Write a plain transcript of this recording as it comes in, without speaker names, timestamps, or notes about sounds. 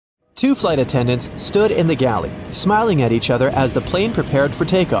Two flight attendants stood in the galley, smiling at each other as the plane prepared for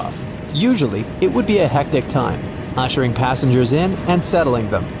takeoff. Usually, it would be a hectic time, ushering passengers in and settling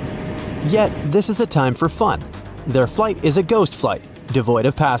them. Yet, this is a time for fun. Their flight is a ghost flight, devoid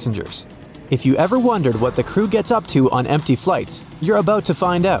of passengers. If you ever wondered what the crew gets up to on empty flights, you're about to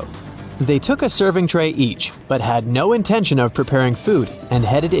find out. They took a serving tray each, but had no intention of preparing food and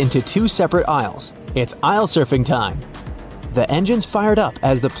headed into two separate aisles. It's aisle surfing time. The engines fired up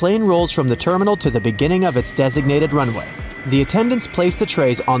as the plane rolls from the terminal to the beginning of its designated runway. The attendants place the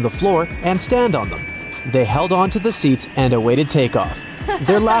trays on the floor and stand on them. They held on to the seats and awaited takeoff.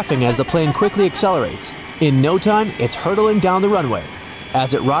 They're laughing as the plane quickly accelerates. In no time, it's hurtling down the runway.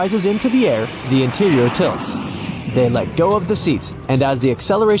 As it rises into the air, the interior tilts. They let go of the seats, and as the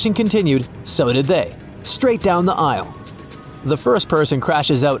acceleration continued, so did they, straight down the aisle. The first person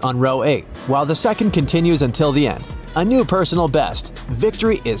crashes out on row 8, while the second continues until the end. A new personal best.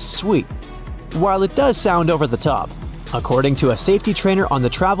 Victory is sweet. While it does sound over the top, according to a safety trainer on the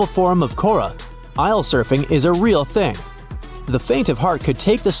travel forum of Quora, aisle surfing is a real thing. The faint of heart could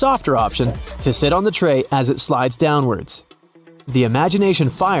take the softer option to sit on the tray as it slides downwards. The imagination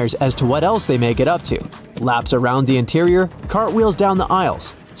fires as to what else they may get up to. Laps around the interior, cartwheels down the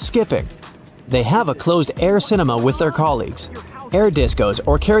aisles, skipping. They have a closed air cinema with their colleagues, air discos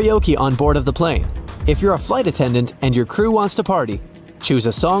or karaoke on board of the plane. If you're a flight attendant and your crew wants to party, choose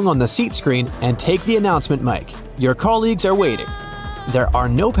a song on the seat screen and take the announcement mic. Your colleagues are waiting. There are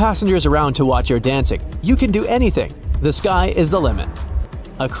no passengers around to watch your dancing. You can do anything. The sky is the limit.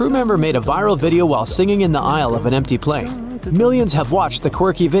 A crew member made a viral video while singing in the aisle of an empty plane. Millions have watched the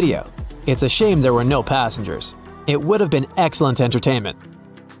quirky video. It's a shame there were no passengers. It would have been excellent entertainment.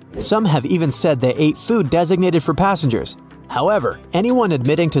 Some have even said they ate food designated for passengers. However, anyone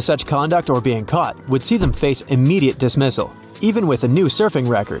admitting to such conduct or being caught would see them face immediate dismissal, even with a new surfing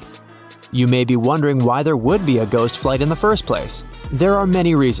record. You may be wondering why there would be a ghost flight in the first place. There are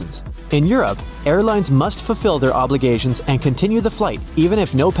many reasons. In Europe, airlines must fulfill their obligations and continue the flight even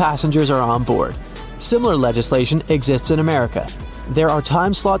if no passengers are on board. Similar legislation exists in America. There are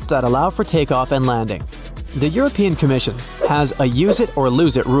time slots that allow for takeoff and landing. The European Commission has a use it or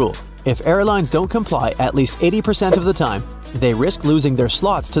lose it rule. If airlines don't comply at least 80% of the time, they risk losing their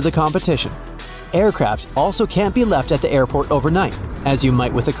slots to the competition. Aircraft also can't be left at the airport overnight, as you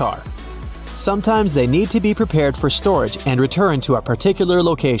might with a car. Sometimes they need to be prepared for storage and returned to a particular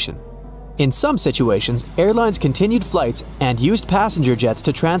location. In some situations, airlines continued flights and used passenger jets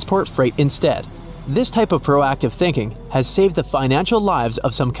to transport freight instead. This type of proactive thinking has saved the financial lives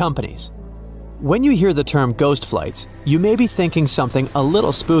of some companies. When you hear the term ghost flights, you may be thinking something a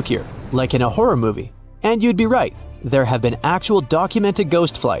little spookier, like in a horror movie. And you'd be right, there have been actual documented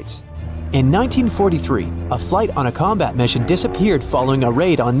ghost flights. In 1943, a flight on a combat mission disappeared following a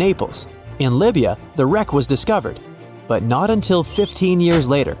raid on Naples. In Libya, the wreck was discovered, but not until 15 years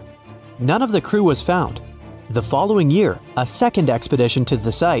later. None of the crew was found. The following year, a second expedition to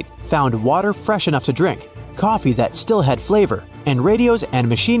the site found water fresh enough to drink, coffee that still had flavor, and radios and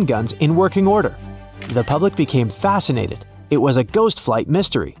machine guns in working order. The public became fascinated. It was a ghost flight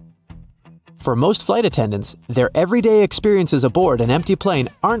mystery. For most flight attendants, their everyday experiences aboard an empty plane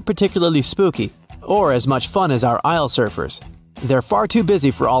aren't particularly spooky or as much fun as our aisle surfers. They're far too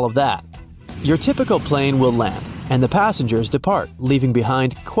busy for all of that. Your typical plane will land, and the passengers depart, leaving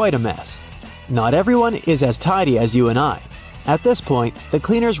behind quite a mess. Not everyone is as tidy as you and I. At this point, the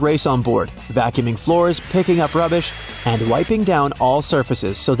cleaners race on board, vacuuming floors, picking up rubbish, and wiping down all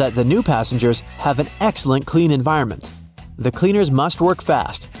surfaces so that the new passengers have an excellent clean environment. The cleaners must work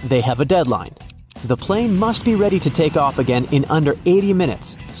fast. They have a deadline. The plane must be ready to take off again in under 80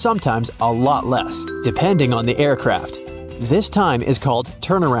 minutes, sometimes a lot less, depending on the aircraft. This time is called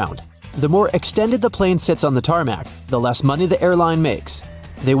turnaround. The more extended the plane sits on the tarmac, the less money the airline makes.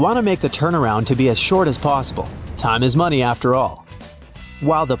 They want to make the turnaround to be as short as possible. Time is money after all.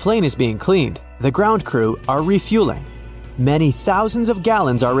 While the plane is being cleaned, the ground crew are refueling. Many thousands of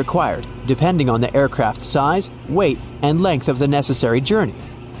gallons are required, depending on the aircraft's size, weight, and length of the necessary journey.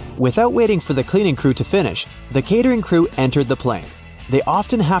 Without waiting for the cleaning crew to finish, the catering crew entered the plane. They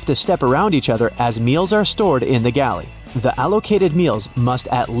often have to step around each other as meals are stored in the galley. The allocated meals must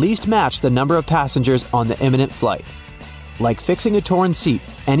at least match the number of passengers on the imminent flight. Like fixing a torn seat,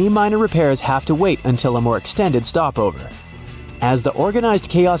 any minor repairs have to wait until a more extended stopover. As the organized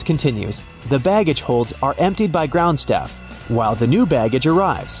chaos continues, the baggage holds are emptied by ground staff, while the new baggage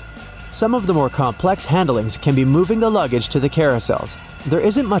arrives. Some of the more complex handlings can be moving the luggage to the carousels. There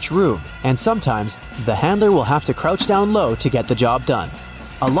isn't much room, and sometimes the handler will have to crouch down low to get the job done.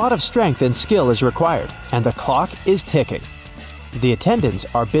 A lot of strength and skill is required, and the clock is ticking. The attendants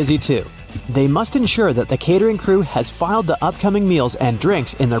are busy too. They must ensure that the catering crew has filed the upcoming meals and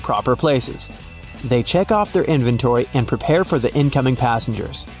drinks in their proper places. They check off their inventory and prepare for the incoming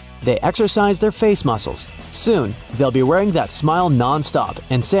passengers. They exercise their face muscles. Soon, they'll be wearing that smile non-stop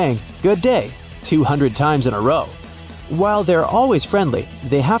and saying, "Good day," 200 times in a row. While they're always friendly,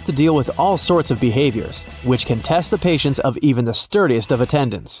 they have to deal with all sorts of behaviors, which can test the patience of even the sturdiest of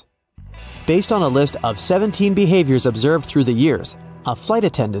attendants. Based on a list of 17 behaviors observed through the years, a flight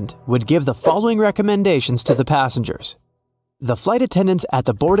attendant would give the following recommendations to the passengers. The flight attendants at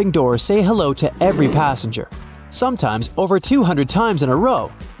the boarding door say hello to every passenger, sometimes over 200 times in a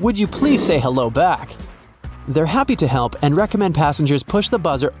row. Would you please say hello back? They're happy to help and recommend passengers push the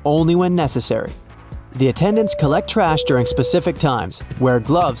buzzer only when necessary. The attendants collect trash during specific times, wear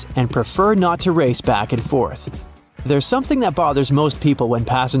gloves, and prefer not to race back and forth. There's something that bothers most people when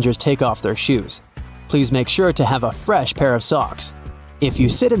passengers take off their shoes. Please make sure to have a fresh pair of socks. If you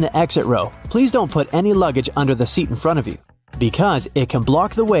sit in the exit row, please don't put any luggage under the seat in front of you, because it can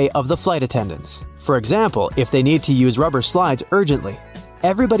block the way of the flight attendants. For example, if they need to use rubber slides urgently.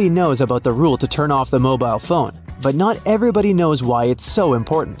 Everybody knows about the rule to turn off the mobile phone, but not everybody knows why it's so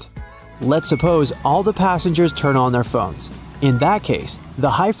important. Let's suppose all the passengers turn on their phones. In that case, the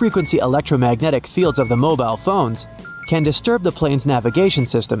high-frequency electromagnetic fields of the mobile phones can disturb the plane's navigation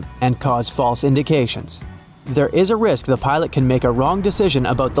system and cause false indications. There is a risk the pilot can make a wrong decision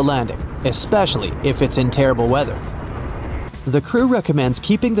about the landing, especially if it's in terrible weather. The crew recommends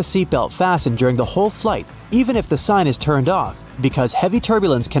keeping the seatbelt fastened during the whole flight, even if the sign is turned off, because heavy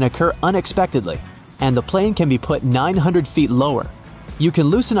turbulence can occur unexpectedly, and the plane can be put 900 feet lower. You can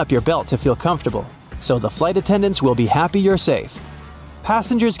loosen up your belt to feel comfortable, so the flight attendants will be happy you're safe.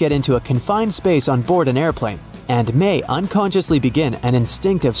 Passengers get into a confined space on board an airplane and may unconsciously begin an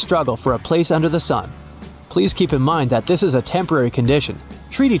instinctive struggle for a place under the sun. Please keep in mind that this is a temporary condition.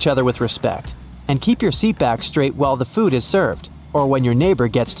 Treat each other with respect, and keep your seat back straight while the food is served, or when your neighbor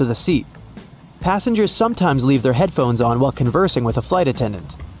gets to the seat. Passengers sometimes leave their headphones on while conversing with a flight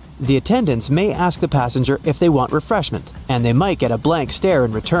attendant. The attendants may ask the passenger if they want refreshment, and they might get a blank stare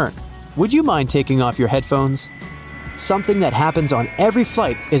in return. Would you mind taking off your headphones? Something that happens on every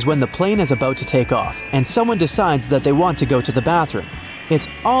flight is when the plane is about to take off and someone decides that they want to go to the bathroom. It's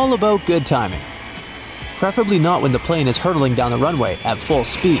all about good timing. Preferably not when the plane is hurtling down the runway at full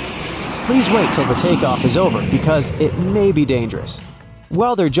speed. Please wait till the takeoff is over because it may be dangerous.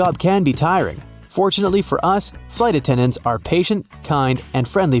 While their job can be tiring, fortunately for us, flight attendants are patient, kind, and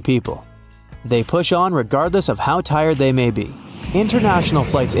friendly people. They push on regardless of how tired they may be. International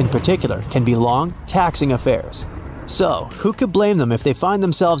flights in particular can be long, taxing affairs. So, who could blame them if they find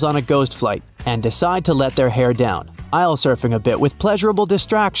themselves on a ghost flight and decide to let their hair down, aisle surfing a bit with pleasurable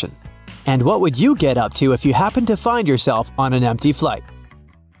distraction? And what would you get up to if you happen to find yourself on an empty flight?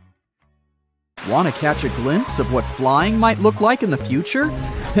 Want to catch a glimpse of what flying might look like in the future?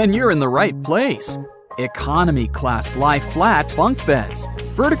 Then you're in the right place. Economy class lie-flat bunk beds,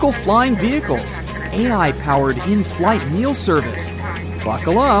 vertical flying vehicles, AI-powered in-flight meal service.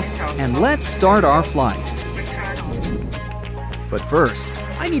 Buckle up and let's start our flight. But first,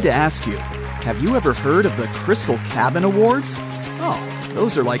 I need to ask you, have you ever heard of the Crystal Cabin Awards? Oh,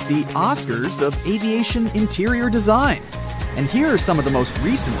 those are like the Oscars of aviation interior design. And here are some of the most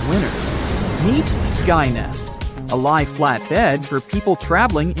recent winners. Meet Skynest, a lie-flat bed for people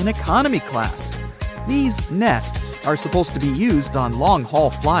traveling in economy class. These nests are supposed to be used on long-haul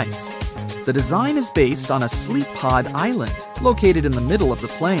flights. The design is based on a sleep pod island located in the middle of the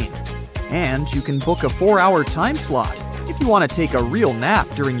plane. And you can book a 4-hour time slot if you want to take a real nap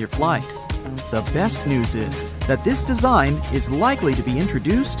during your flight. The best news is that this design is likely to be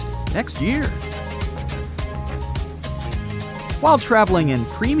introduced next year. While traveling in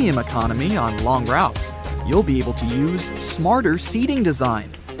premium economy on long routes, you'll be able to use smarter seating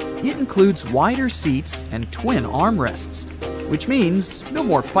design. It includes wider seats and twin armrests, which means no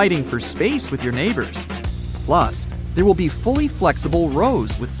more fighting for space with your neighbors. Plus, there will be fully flexible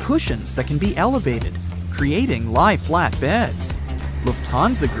rows with cushions that can be elevated, creating lie-flat beds.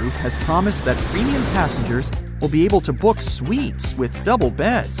 Lufthansa Group has promised that premium passengers will be able to book suites with double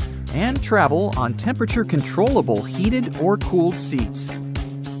beds and travel on temperature-controllable heated or cooled seats.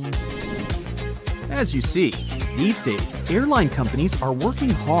 As you see, these days, airline companies are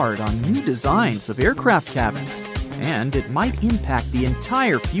working hard on new designs of aircraft cabins, and it might impact the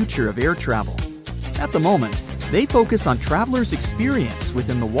entire future of air travel. At the moment, they focus on travelers' experience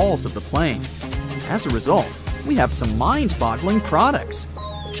within the walls of the plane. As a result, we have some mind-boggling products.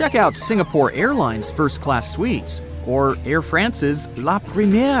 Check out Singapore Airlines first-class suites, or Air France's La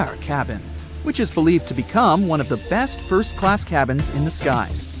Première cabin. which is believed to become one of the best first-class cabins in the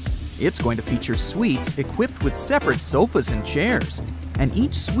skies. It's going to feature suites equipped with separate sofas and chairs, and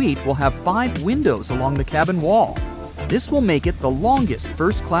each suite will have 5 windows along the cabin wall. This will make it the longest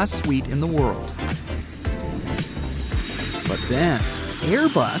first-class suite in the world. But then,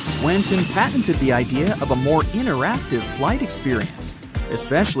 Airbus went and patented the idea of a more interactive flight experience,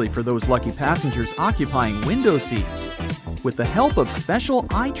 especially for those lucky passengers occupying window seats. With the help of special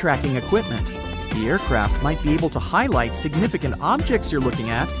eye-tracking equipment, the aircraft might be able to highlight significant objects you're looking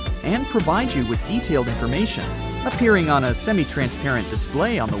at and provide you with detailed information, appearing on a semi-transparent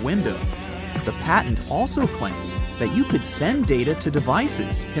display on the window. The patent also claims that you could send data to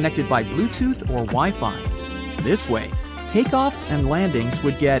devices connected by Bluetooth or Wi-Fi. This way, takeoffs and landings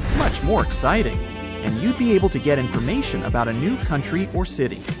would get much more exciting, and you'd be able to get information about a new country or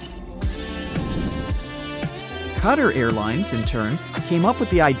city. Qatar Airlines, in turn, came up with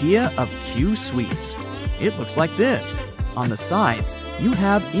the idea of Q suites. It looks like this. On the sides, you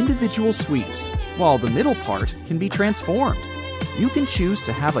have individual suites, while the middle part can be transformed. You can choose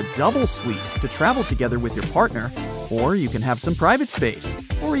to have a double suite to travel together with your partner, or you can have some private space,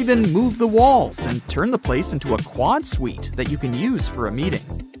 or even move the walls and turn the place into a quad suite that you can use for a meeting.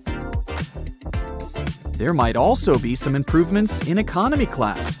 There might also be some improvements in economy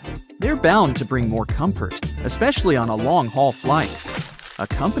class. They're bound to bring more comfort, especially on a long-haul flight. A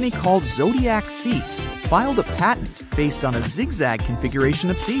company called Zodiac Seats filed a patent based on a zigzag configuration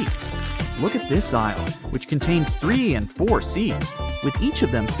of seats. Look at this aisle, which contains 3 and 4 seats, with each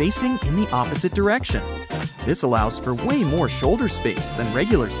of them facing in the opposite direction. This allows for way more shoulder space than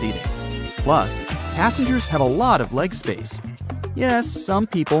regular seating. Plus, passengers have a lot of leg space. Yes, some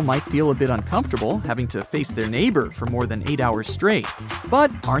people might feel a bit uncomfortable having to face their neighbor for more than 8 hours straight, but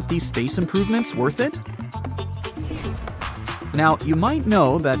aren't these space improvements worth it? Now, you might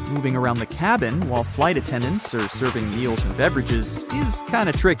know that moving around the cabin while flight attendants are serving meals and beverages is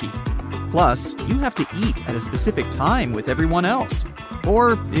kinda tricky. Plus, you have to eat at a specific time with everyone else.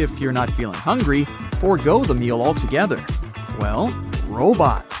 Or, if you're not feeling hungry, forego the meal altogether. Well,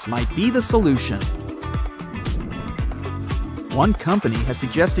 robots might be the solution. One company has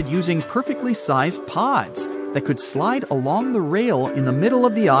suggested using perfectly sized pods that could slide along the rail in the middle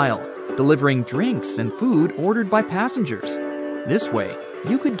of the aisle, delivering drinks and food ordered by passengers. This way,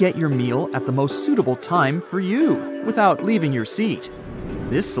 you could get your meal at the most suitable time for you without leaving your seat.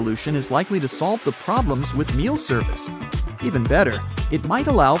 This solution is likely to solve the problems with meal service. Even better, it might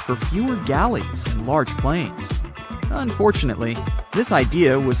allow for fewer galleys in large planes. Unfortunately, this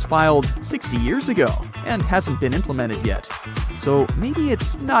idea was filed 60 years ago and hasn't been implemented yet, so maybe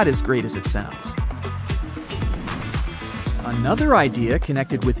it's not as great as it sounds. Another idea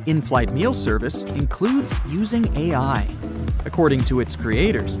connected with in-flight meal service includes using AI. According to its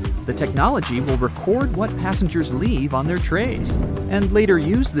creators, the technology will record what passengers leave on their trays, and later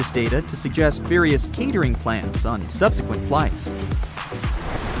use this data to suggest various catering plans on subsequent flights.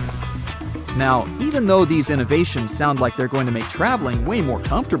 Now, even though these innovations sound like they're going to make traveling way more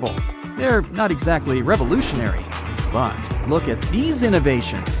comfortable, they're not exactly revolutionary. But look at these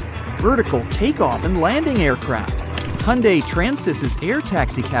innovations! Vertical takeoff and landing aircraft. Hyundai Transys's air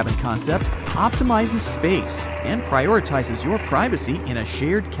taxi cabin concept optimizes space and prioritizes your privacy in a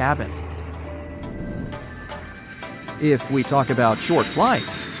shared cabin. If we talk about short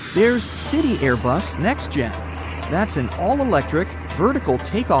flights, there's City Airbus Next Gen. That's an all-electric, vertical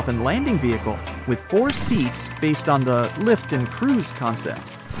takeoff and landing vehicle with 4 seats based on the lift and cruise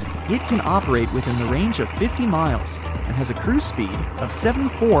concept. It can operate within the range of 50 miles and has a cruise speed of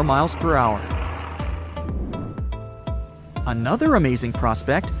 74 miles per hour. Another amazing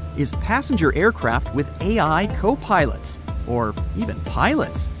prospect is passenger aircraft with AI co-pilots, or even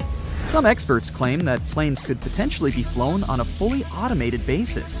pilots. Some experts claim that planes could potentially be flown on a fully automated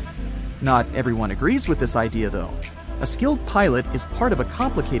basis. Not everyone agrees with this idea, though. A skilled pilot is part of a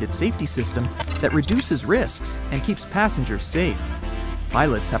complicated safety system that reduces risks and keeps passengers safe.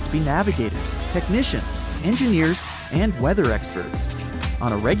 Pilots have to be navigators, technicians, engineers, and weather experts.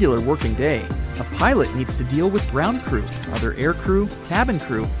 On a regular working day, a pilot needs to deal with ground crew, other air crew, cabin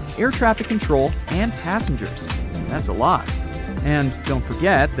crew, air traffic control, and passengers. That's a lot. And don't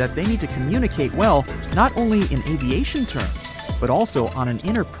forget that they need to communicate well, not only in aviation terms, but also on an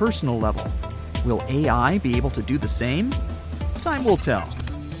interpersonal level. Will AI be able to do the same? Time will tell.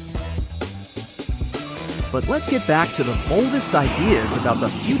 But let's get back to the boldest ideas about the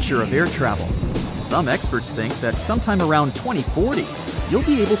future of air travel. Some experts think that sometime around 2040, you'll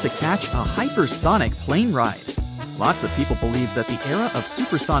be able to catch a hypersonic plane ride. Lots of people believe that the era of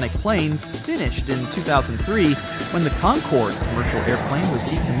supersonic planes finished in 2003 when the Concorde commercial airplane was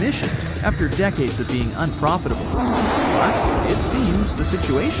decommissioned after decades of being unprofitable. But it seems the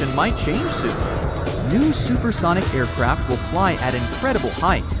situation might change soon. New supersonic aircraft will fly at incredible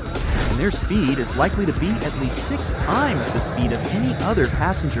heights, and their speed is likely to beat at least 6 times the speed of any other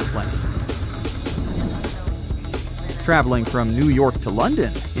passenger plane. Traveling from New York to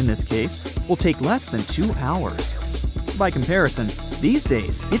London, in this case, will take less than 2 hours. By comparison, these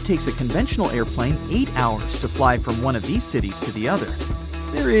days, it takes a conventional airplane 8 hours to fly from one of these cities to the other.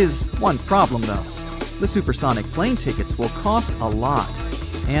 There is one problem, though. The supersonic plane tickets will cost a lot,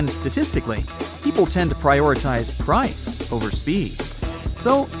 and statistically, people tend to prioritize price over speed.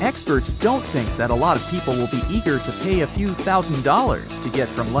 So, experts don't think that a lot of people will be eager to pay a few $1,000s to get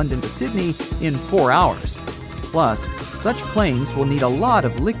from London to Sydney in 4 hours. Plus, such planes will need a lot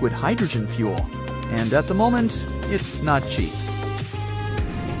of liquid hydrogen fuel, and at the moment, it's not cheap.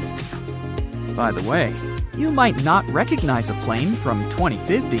 By the way, you might not recognize a plane from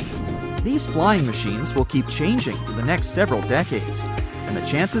 2050. These flying machines will keep changing for the next several decades, and the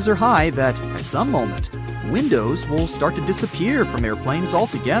chances are high that, at some moment, windows will start to disappear from airplanes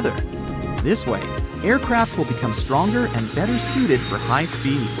altogether. This way, aircraft will become stronger and better suited for high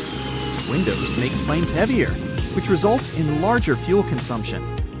speeds. Windows make planes heavier, which results in larger fuel consumption.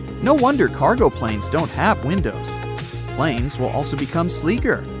 No wonder cargo planes don't have windows. Planes will also become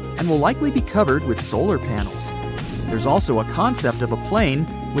sleeker and will likely be covered with solar panels. There's also a concept of a plane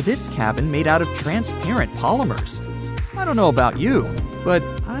with its cabin made out of transparent polymers. I don't know about you, but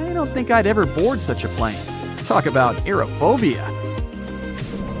I don't think I'd ever board such a plane. Talk about aerophobia.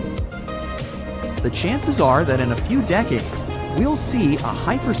 The chances are that in a few decades, we'll see a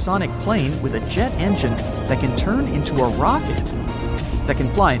hypersonic plane with a jet engine that can turn into a rocket, that can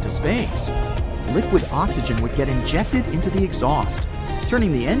fly into space. Liquid oxygen would get injected into the exhaust,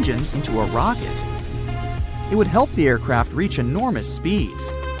 turning the engine into a rocket. It would help the aircraft reach enormous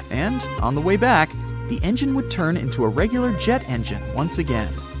speeds, and on the way back, the engine would turn into a regular jet engine once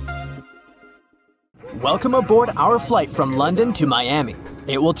again. Welcome aboard our flight from London to Miami.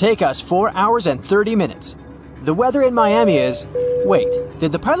 It will take us 4 hours and 30 minutes. The weather in Miami is... Wait,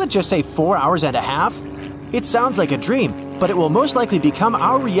 did the pilot just say 4 hours and a half? It sounds like a dream, but it will most likely become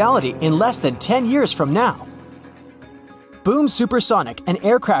our reality in less than 10 years from now. Boom Supersonic, an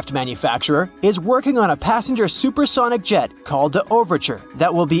aircraft manufacturer, is working on a passenger supersonic jet called the Overture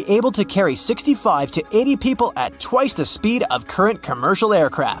that will be able to carry 65 to 80 people at twice the speed of current commercial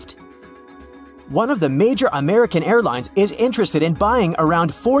aircraft. One of the major American airlines is interested in buying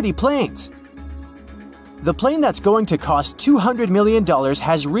around 40 planes. The plane that's going to cost $200 million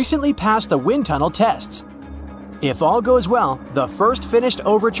has recently passed the wind tunnel tests. If all goes well, the first finished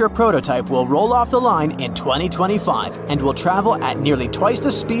Overture prototype will roll off the line in 2025 and will travel at nearly twice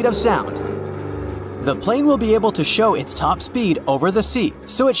the speed of sound. The plane will be able to show its top speed over the sea,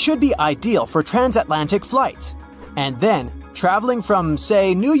 so it should be ideal for transatlantic flights. And then, traveling from,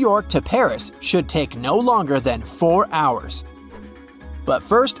 say, New York to Paris should take no longer than 4 hours. But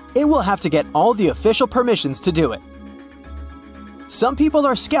first, it will have to get all the official permissions to do it. Some people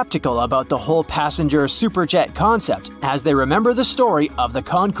are skeptical about the whole passenger superjet concept as they remember the story of the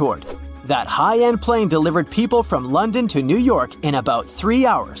Concorde. That high-end plane delivered people from London to New York in about 3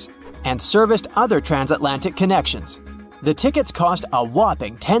 hours and serviced other transatlantic connections. The tickets cost a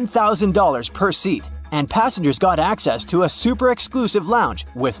whopping $10,000 per seat, and passengers got access to a super exclusive lounge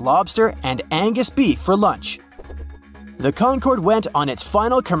with lobster and Angus beef for lunch. The Concorde went on its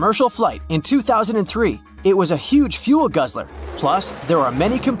final commercial flight in 2003. It was a huge fuel guzzler. Plus, there are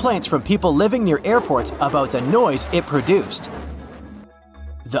many complaints from people living near airports about the noise it produced.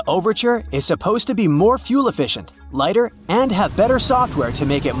 The Overture is supposed to be more fuel efficient, lighter, and have better software to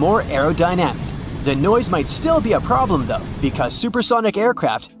make it more aerodynamic. The noise might still be a problem though, because supersonic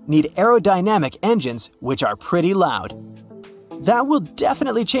aircraft need aerodynamic engines, which are pretty loud. That will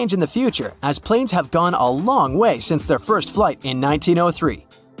definitely change in the future, as planes have gone a long way since their first flight in 1903.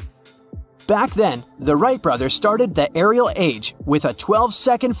 Back then, the Wright brothers started the aerial age with a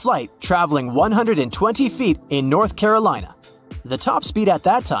 12-second flight traveling 120 feet in North Carolina. The top speed at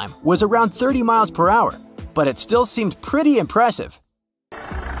that time was around 30 miles per hour, but it still seemed pretty impressive.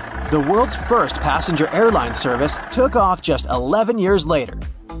 The world's first passenger airline service took off just 11 years later.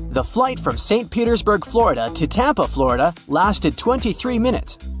 The flight from St. Petersburg, Florida to Tampa, Florida lasted 23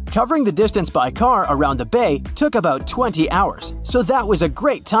 minutes. Covering the distance by car around the bay took about 20 hours, so that was a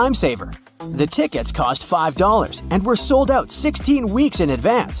great time saver. The tickets cost $5 and were sold out 16 weeks in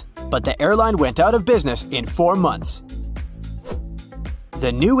advance, but the airline went out of business in 4 months.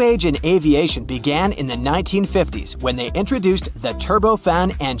 The new age in aviation began in the 1950s when they introduced the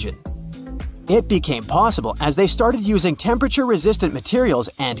turbofan engine. It became possible as they started using temperature-resistant materials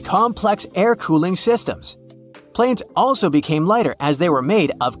and complex air cooling systems. Planes also became lighter as they were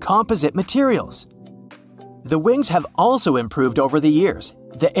made of composite materials. The wings have also improved over the years.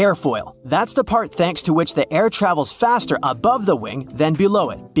 The airfoil, that's the part thanks to which the air travels faster above the wing than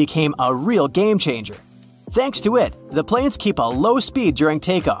below it, became a real game changer. Thanks to it, the planes keep a low speed during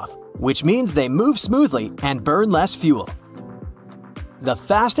takeoff, which means they move smoothly and burn less fuel. The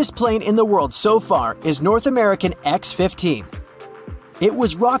fastest plane in the world so far is North American X-15. It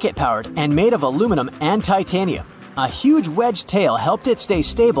was rocket-powered and made of aluminum and titanium. A huge wedge tail helped it stay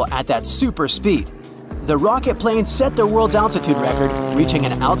stable at that super speed. The rocket plane set the world's altitude record, reaching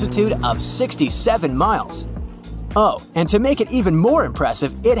an altitude of 67 miles. Oh, and to make it even more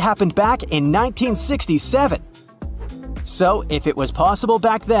impressive, it happened back in 1967. So, if it was possible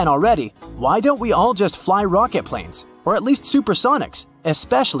back then already, why don't we all just fly rocket planes? Or at least supersonics,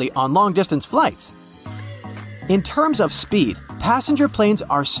 especially on long-distance flights? In terms of speed, passenger planes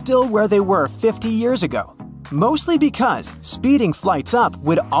are still where they were 50 years ago. Mostly because speeding flights up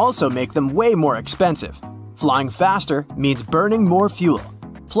would also make them way more expensive. Flying faster means burning more fuel.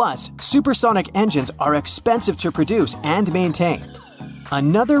 Plus, supersonic engines are expensive to produce and maintain.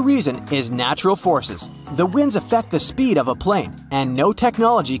 Another reason is natural forces. The winds affect the speed of a plane, and no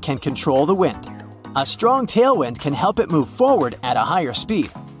technology can control the wind. A strong tailwind can help it move forward at a higher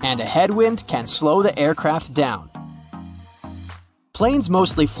speed, and a headwind can slow the aircraft down. Planes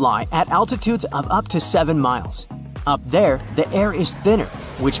mostly fly at altitudes of up to 7 miles. Up there, the air is thinner,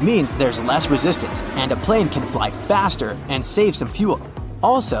 which means there's less resistance and a plane can fly faster and save some fuel.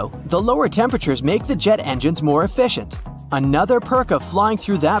 Also, the lower temperatures make the jet engines more efficient. Another perk of flying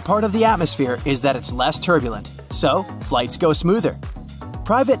through that part of the atmosphere is that it's less turbulent, so flights go smoother.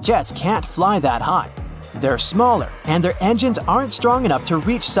 Private jets can't fly that high. They're smaller and their engines aren't strong enough to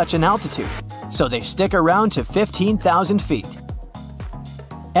reach such an altitude, so they stick around to 15,000 feet.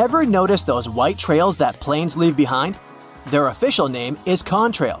 Ever notice those white trails that planes leave behind? Their official name is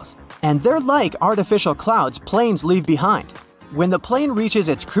contrails, and they're like artificial clouds planes leave behind. When the plane reaches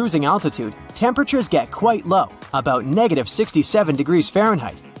its cruising altitude, temperatures get quite low, about -67 degrees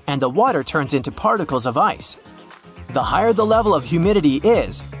Fahrenheit, and the water turns into particles of ice. The higher the level of humidity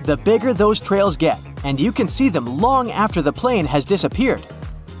is, the bigger those trails get, and you can see them long after the plane has disappeared.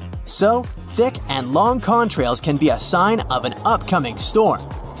 So, thick and long contrails can be a sign of an upcoming storm.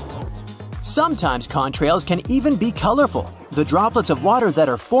 Sometimes contrails can even be colorful. The droplets of water that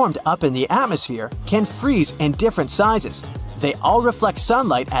are formed up in the atmosphere can freeze in different sizes. They all reflect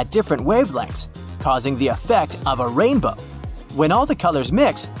sunlight at different wavelengths, causing the effect of a rainbow. When all the colors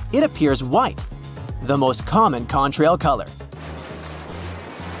mix, it appears white, the most common contrail color.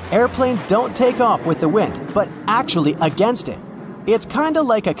 Airplanes don't take off with the wind, but actually against it. It's kinda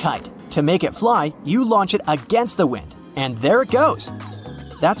like a kite. To make it fly, you launch it against the wind, and there it goes.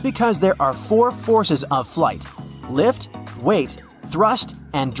 That's because there are 4 forces of flight: lift, weight, thrust,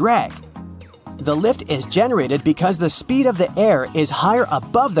 and drag. The lift is generated because the speed of the air is higher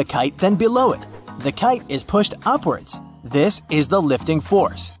above the kite than below it. The kite is pushed upwards. This is the lifting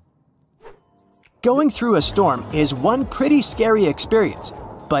force. Going through a storm is one pretty scary experience,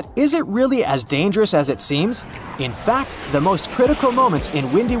 but is it really as dangerous as it seems? In fact, the most critical moments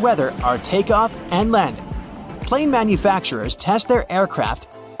in windy weather are takeoff and landing. Plane manufacturers test their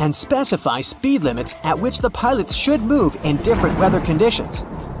aircraft and specify speed limits at which the pilots should move in different weather conditions.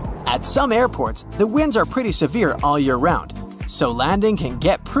 At some airports, the winds are pretty severe all year round, so landing can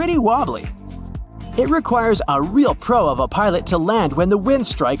get pretty wobbly. It requires a real pro of a pilot to land when the wind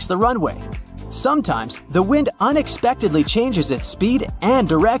strikes the runway. Sometimes, the wind unexpectedly changes its speed and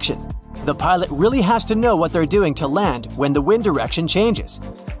direction. The pilot really has to know what they're doing to land when the wind direction changes.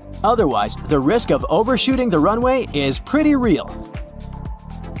 Otherwise, the risk of overshooting the runway is pretty real.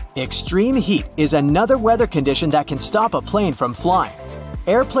 Extreme heat is another weather condition that can stop a plane from flying.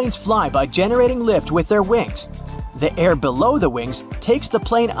 Airplanes fly by generating lift with their wings. The air below the wings takes the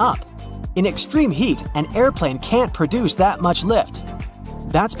plane up. In extreme heat, an airplane can't produce that much lift.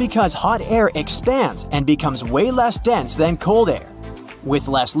 That's because hot air expands and becomes way less dense than cold air. With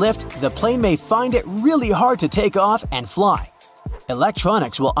less lift, the plane may find it really hard to take off and fly.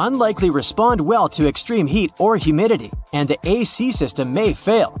 Electronics will unlikely respond well to extreme heat or humidity, and the AC system may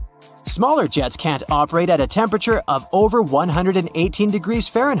fail. Smaller jets can't operate at a temperature of over 118 degrees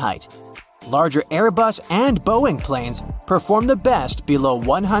Fahrenheit. Larger Airbus and Boeing planes perform the best below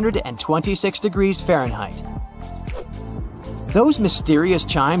 126 degrees Fahrenheit. Those mysterious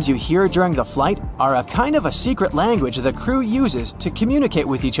chimes you hear during the flight are a kind of a secret language the crew uses to communicate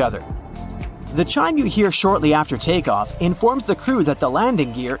with each other. The chime you hear shortly after takeoff informs the crew that the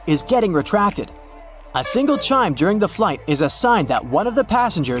landing gear is getting retracted. A single chime during the flight is a sign that one of the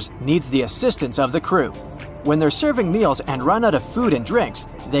passengers needs the assistance of the crew. When they're serving meals and run out of food and drinks,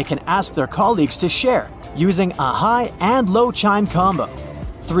 they can ask their colleagues to share, using a high and low chime combo.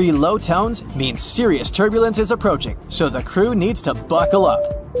 3 low tones means serious turbulence is approaching, so the crew needs to buckle up.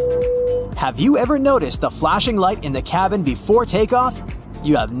 Have you ever noticed the flashing light in the cabin before takeoff?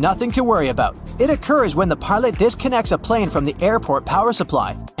 You have nothing to worry about. It occurs when the pilot disconnects a plane from the airport power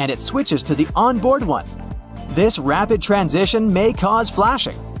supply and it switches to the onboard one. This rapid transition may cause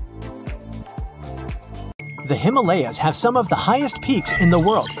flashing. The Himalayas have some of the highest peaks in the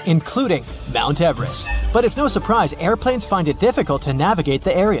world, including Mount Everest. But it's no surprise airplanes find it difficult to navigate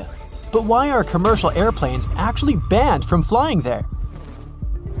the area. But why are commercial airplanes actually banned from flying there?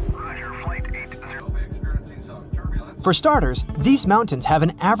 For starters, these mountains have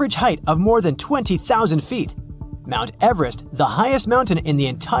an average height of more than 20,000 feet. Mount Everest, the highest mountain in the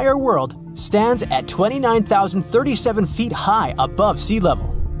entire world, stands at 29,037 feet high above sea level.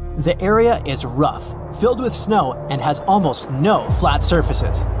 The area is rough, filled with snow, and has almost no flat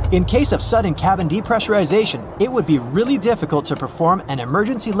surfaces. In case of sudden cabin depressurization, it would be really difficult to perform an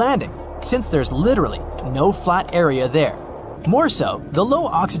emergency landing, since there's literally no flat area there. More so, the low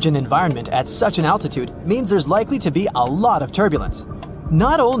oxygen environment at such an altitude means there's likely to be a lot of turbulence.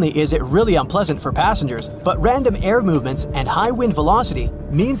 Not only is it really unpleasant for passengers, but random air movements and high wind velocity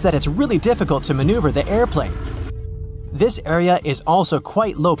means that it's really difficult to maneuver the airplane. This area is also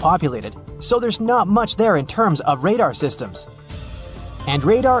quite low populated, so there's not much there in terms of radar systems. And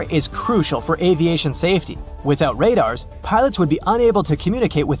radar is crucial for aviation safety. Without radars, pilots would be unable to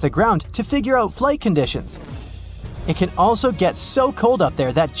communicate with the ground to figure out flight conditions. It can also get so cold up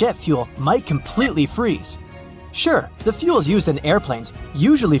there that jet fuel might completely freeze. Sure, the fuels used in airplanes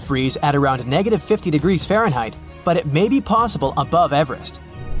usually freeze at around -50 degrees Fahrenheit, but it may be possible above Everest.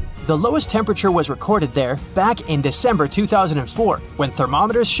 The lowest temperature was recorded there back in December 2004, when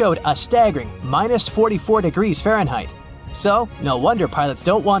thermometers showed a staggering -44 degrees Fahrenheit. So, no wonder pilots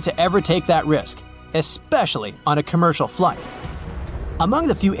don't want to ever take that risk, especially on a commercial flight. Among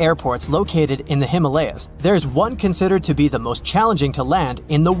the few airports located in the Himalayas, there's one considered to be the most challenging to land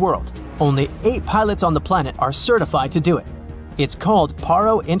in the world. Only 8 pilots on the planet are certified to do it. It's called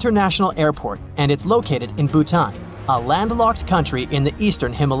Paro International Airport, and it's located in Bhutan, a landlocked country in the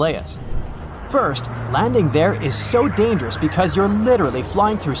eastern Himalayas. First, landing there is so dangerous because you're literally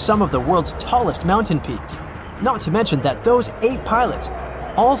flying through some of the world's tallest mountain peaks. Not to mention that those 8 pilots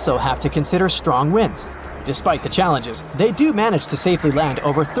also have to consider strong winds. Despite the challenges, they do manage to safely land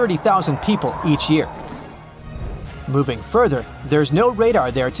over 30,000 people each year. Moving further, there's no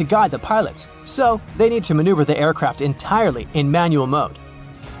radar there to guide the pilots, so they need to maneuver the aircraft entirely in manual mode.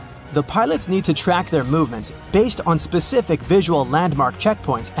 The pilots need to track their movements based on specific visual landmark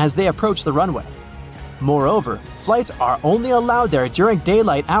checkpoints as they approach the runway. Moreover, flights are only allowed there during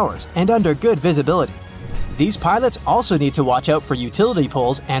daylight hours and under good visibility. These pilots also need to watch out for utility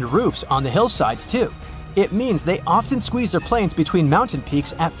poles and roofs on the hillsides too. It means they often squeeze their planes between mountain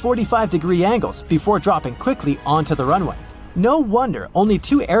peaks at 45-degree angles before dropping quickly onto the runway. No wonder only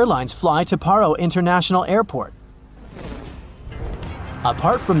 2 airlines fly to Paro International Airport.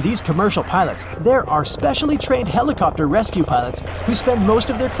 Apart from these commercial pilots, there are specially trained helicopter rescue pilots who spend most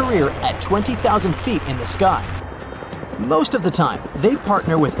of their career at 20,000 feet in the sky. Most of the time, they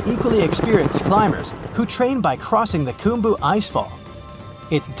partner with equally experienced climbers who train by crossing the Khumbu Icefall.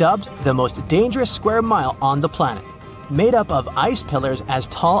 It's dubbed the most dangerous square mile on the planet. Made up of ice pillars as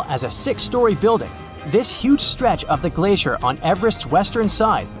tall as a 6-story building, this huge stretch of the glacier on Everest's western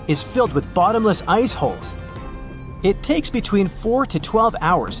side is filled with bottomless ice holes. It takes between 4 to 12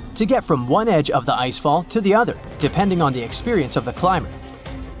 hours to get from one edge of the icefall to the other, depending on the experience of the climber.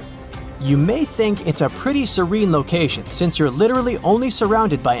 You may think it's a pretty serene location since you're literally only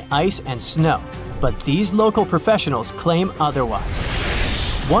surrounded by ice and snow, but these local professionals claim otherwise.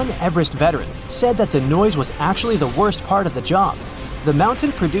 One Everest veteran said that the noise was actually the worst part of the job. The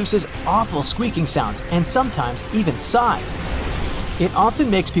mountain produces awful squeaking sounds and sometimes even sighs. It often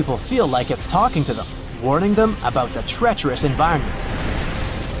makes people feel like it's talking to them, warning them about the treacherous environment.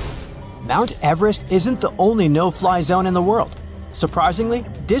 Mount Everest isn't the only no-fly zone in the world. Surprisingly,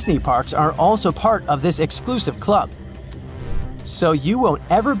 Disney parks are also part of this exclusive club. So you won't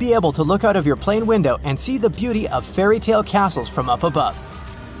ever be able to look out of your plane window and see the beauty of fairy tale castles from up above.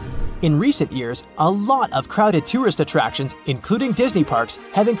 In recent years, a lot of crowded tourist attractions, including Disney parks,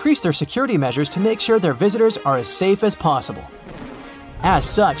 have increased their security measures to make sure their visitors are as safe as possible. As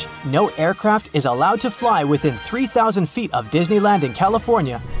such, no aircraft is allowed to fly within 3,000 feet of Disneyland in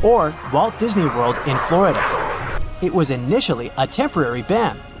California or Walt Disney World in Florida. It was initially a temporary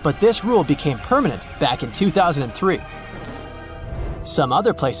ban, but this rule became permanent back in 2003. Some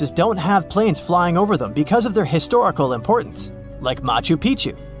other places don't have planes flying over them because of their historical importance, like Machu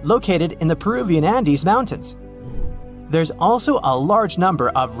Picchu, located in the Peruvian Andes Mountains. There's also a large number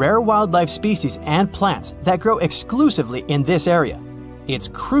of rare wildlife species and plants that grow exclusively in this area. It's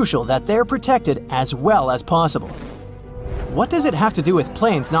crucial that they're protected as well as possible. What does it have to do with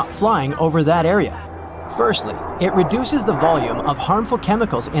planes not flying over that area? Firstly, it reduces the volume of harmful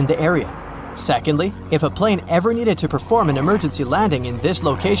chemicals in the area. Secondly, if a plane ever needed to perform an emergency landing in this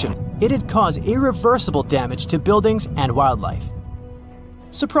location, it'd cause irreversible damage to buildings and wildlife.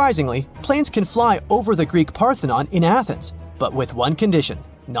 Surprisingly, planes can fly over the Greek Parthenon in Athens, but with one condition: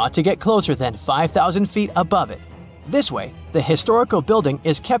 not to get closer than 5,000 feet above it. This way, the historical building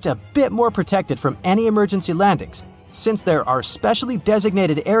is kept a bit more protected from any emergency landings, since there are specially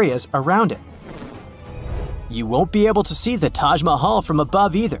designated areas around it. You won't be able to see the Taj Mahal from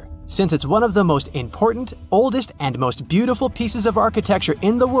above either, since it's one of the most important, oldest, and most beautiful pieces of architecture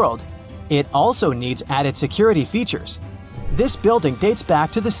in the world. It also needs added security features. This building dates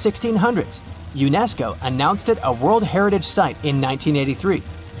back to the 1600s. UNESCO announced it a World Heritage Site in 1983.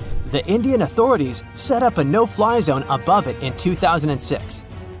 The Indian authorities set up a no-fly zone above it in 2006.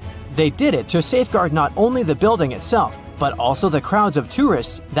 They did it to safeguard not only the building itself, but also the crowds of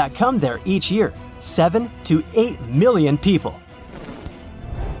tourists that come there each year, 7 to 8 million people.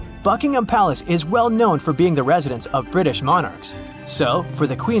 Buckingham Palace is well known for being the residence of British monarchs. So, for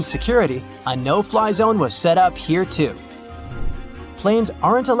the Queen's security, a no-fly zone was set up here too. Planes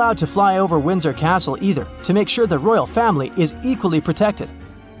aren't allowed to fly over Windsor Castle either, to make sure the royal family is equally protected.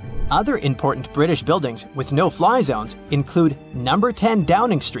 Other important British buildings with no-fly zones include Number 10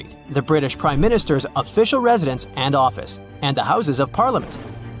 Downing Street, the British Prime Minister's official residence and office, and the Houses of Parliament.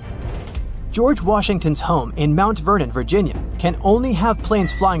 George Washington's home in Mount Vernon, Virginia, can only have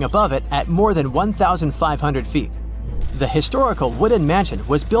planes flying above it at more than 1,500 feet. The historical wooden mansion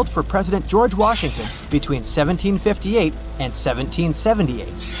was built for President George Washington between 1758 and 1778.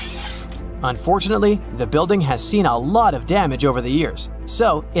 Unfortunately, the building has seen a lot of damage over the years,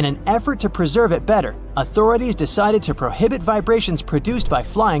 so in an effort to preserve it better, authorities decided to prohibit vibrations produced by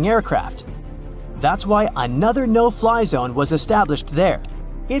flying aircraft. That's why another no-fly zone was established there.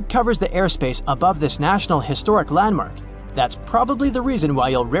 It covers the airspace above this National Historic Landmark. That's probably the reason why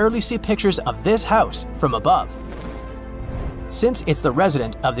you'll rarely see pictures of this house from above. Since it's the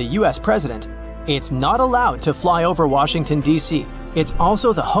residence of the US President, it's not allowed to fly over Washington, D.C. It's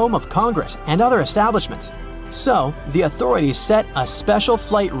also the home of Congress and other establishments. So, the authorities set a special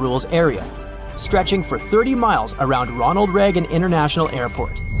flight rules area, stretching for 30 miles around Ronald Reagan International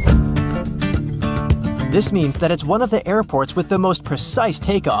Airport. This means that it's one of the airports with the most precise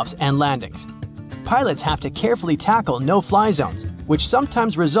takeoffs and landings. Pilots have to carefully tackle no-fly zones, which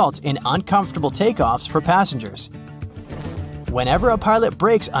sometimes results in uncomfortable takeoffs for passengers. Whenever a pilot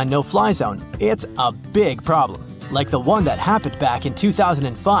breaks a no-fly zone, it's a big problem, like the one that happened back in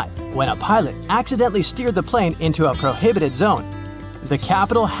 2005, when a pilot accidentally steered the plane into a prohibited zone. The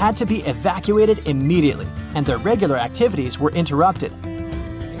capital had to be evacuated immediately, and their regular activities were interrupted.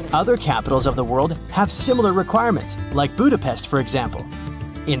 Other capitals of the world have similar requirements, like Budapest, for example.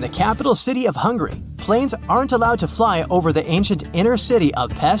 In the capital city of Hungary, planes aren't allowed to fly over the ancient inner city of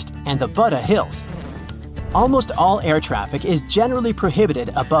Pest and the Buda Hills. Almost all air traffic is generally prohibited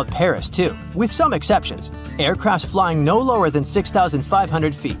above Paris too, with some exceptions. Aircrafts flying no lower than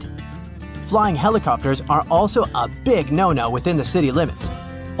 6,500 feet. Flying helicopters are also a big no-no within the city limits.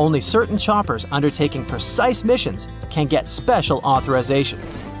 Only certain choppers undertaking precise missions can get special authorization.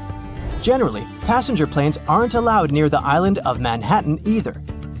 Generally, passenger planes aren't allowed near the island of Manhattan either,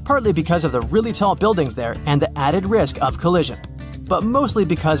 partly because of the really tall buildings there and the added risk of collision, but mostly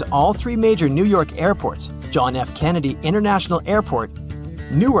because all three major New York airports, John F. Kennedy International Airport,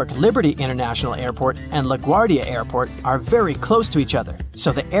 Newark Liberty International Airport, and LaGuardia Airport are very close to each other,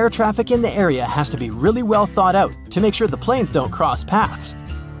 so the air traffic in the area has to be really well thought out to make sure the planes don't cross paths.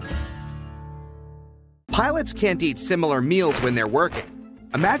 Pilots can't eat similar meals when they're working.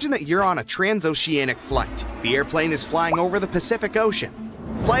 Imagine that you're on a transoceanic flight. The airplane is flying over the Pacific Ocean.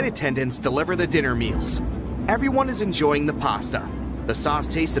 Flight attendants deliver the dinner meals. Everyone is enjoying the pasta. The sauce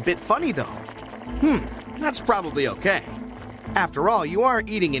tastes a bit funny though. That's probably okay. After all, you are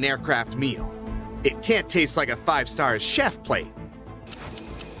eating an aircraft meal. It can't taste like a 5-star chef plate.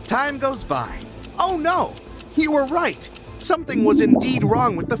 Time goes by. Oh no! You were right! Something was indeed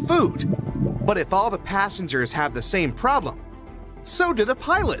wrong with the food. But if all the passengers have the same problem, so do the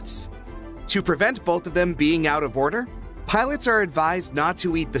pilots. To prevent both of them being out of order, pilots are advised not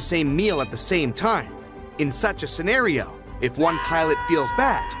to eat the same meal at the same time. In such a scenario, if one pilot feels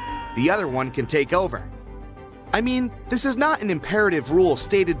bad, the other one can take over. I mean, this is not an imperative rule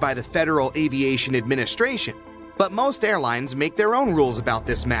stated by the Federal Aviation Administration, but most airlines make their own rules about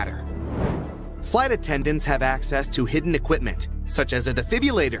this matter. Flight attendants have access to hidden equipment, such as a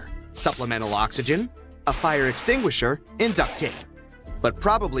defibrillator, supplemental oxygen, a fire extinguisher, and duct tape. But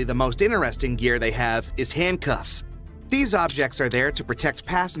probably the most interesting gear they have is handcuffs. These objects are there to protect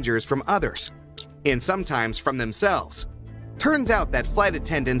passengers from others, and sometimes from themselves. Turns out that flight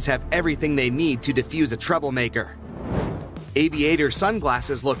attendants have everything they need to defuse a troublemaker. Aviator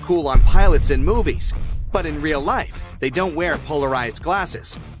sunglasses look cool on pilots in movies, but in real life, they don't wear polarized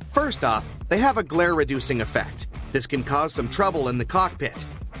glasses. First off, they have a glare-reducing effect. This can cause some trouble in the cockpit.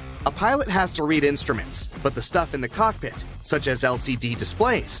 A pilot has to read instruments, but the stuff in the cockpit, such as LCD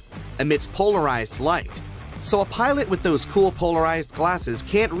displays, emits polarized light. So a pilot with those cool polarized glasses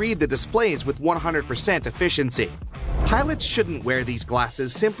can't read the displays with 100% efficiency. Pilots shouldn't wear these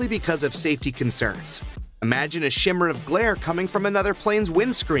glasses simply because of safety concerns. Imagine a shimmer of glare coming from another plane's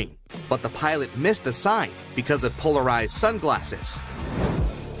windscreen, but the pilot missed the sign because of polarized sunglasses.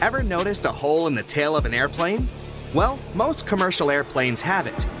 Ever noticed a hole in the tail of an airplane? Well, most commercial airplanes have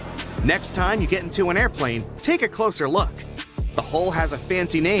it. Next time you get into an airplane, take a closer look. The hole has a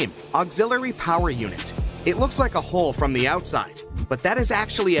fancy name, Auxiliary Power Unit. It looks like a hole from the outside, but that is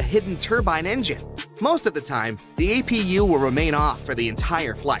actually a hidden turbine engine. Most of the time, the APU will remain off for the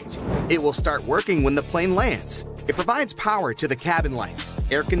entire flight. It will start working when the plane lands. It provides power to the cabin lights,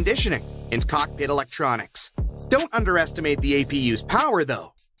 air conditioning, and cockpit electronics. Don't underestimate the APU's power,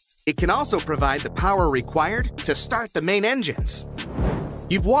 though. It can also provide the power required to start the main engines.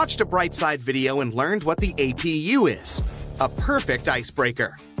 You've watched a brightside video and learned what the APU is. A perfect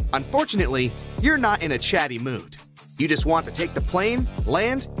icebreaker. Unfortunately, you're not in a chatty mood. You just want to take the plane,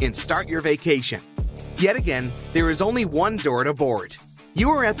 land, and start your vacation. Yet again, there is only one door to board. You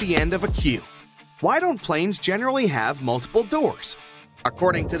are at the end of a queue. Why don't planes generally have multiple doors?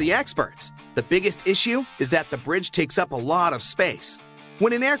 According to the experts, the biggest issue is that the bridge takes up a lot of space.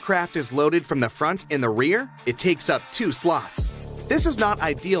 When an aircraft is loaded from the front and the rear, it takes up 2 slots. This is not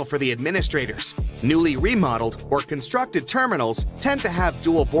ideal for the administrators. Newly remodeled or constructed terminals tend to have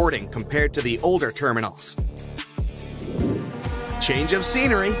dual boarding compared to the older terminals. Change of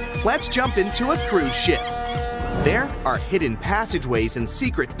scenery, let's jump into a cruise ship. There are hidden passageways and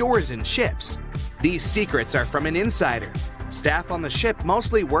secret doors in ships. These secrets are from an insider. Staff on the ship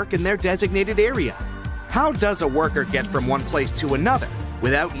mostly work in their designated area. How does a worker get from one place to another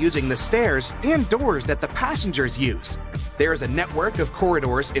without using the stairs and doors that the passengers use? There is a network of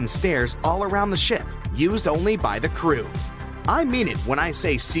corridors and stairs all around the ship, used only by the crew. I mean it when I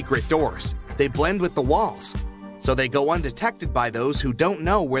say secret doors. They blend with the walls, so they go undetected by those who don't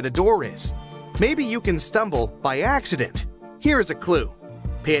know where the door is. Maybe you can stumble by accident. Here is a clue.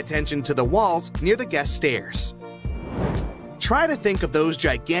 Pay attention to the walls near the guest stairs. Try to think of those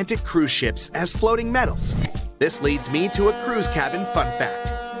gigantic cruise ships as floating metals. This leads me to a cruise cabin fun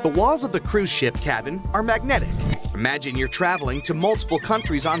fact. The walls of the cruise ship cabin are magnetic. Imagine you're traveling to multiple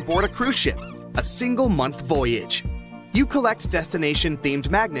countries on board a cruise ship, a single-month voyage. You collect destination-themed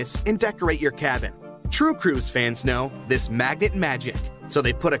magnets and decorate your cabin. True cruise fans know this magnet magic, so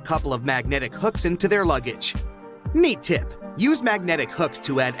they put a couple of magnetic hooks into their luggage. Neat tip, use magnetic hooks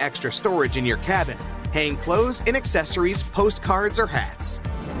to add extra storage in your cabin. Hang clothes and accessories, postcards, or hats.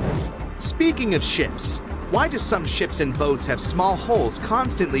 Speaking of ships, why do some ships and boats have small holes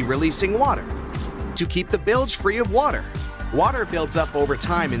constantly releasing water? To keep the bilge free of water. Water builds up over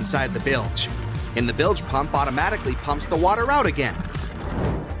time inside the bilge, and the bilge pump automatically pumps the water out again.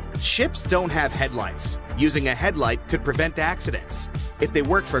 Ships don't have headlights. Using a headlight could prevent accidents. If they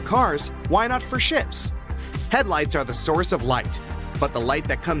work for cars, why not for ships? Headlights are the source of light, but the light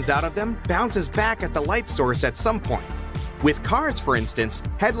that comes out of them bounces back at the light source at some point. With cars, for instance,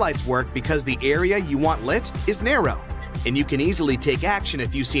 headlights work because the area you want lit is narrow, and you can easily take action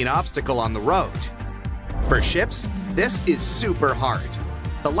if you see an obstacle on the road. For ships, this is super hard.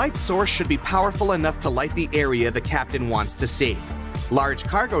 The light source should be powerful enough to light the area the captain wants to see. Large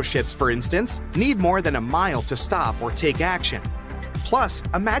cargo ships, for instance, need more than a mile to stop or take action. Plus,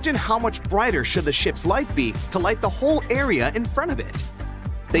 imagine how much brighter should the ship's light be to light the whole area in front of it.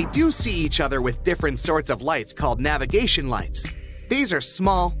 They do see each other with different sorts of lights called navigation lights. These are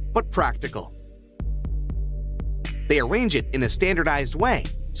small but practical. They arrange it in a standardized way,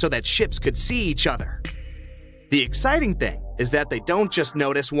 so that ships could see each other. The exciting thing is that they don't just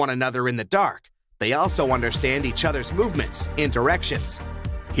notice one another in the dark, they also understand each other's movements and directions.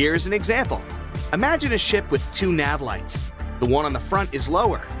 Here's an example. Imagine a ship with two nav lights. The one on the front is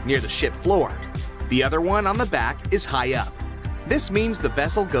lower, near the ship floor. The other one on the back is high up. This means the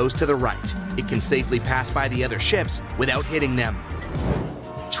vessel goes to the right. It can safely pass by the other ships without hitting them.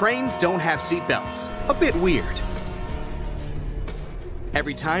 Trains don't have seatbelts. A bit weird.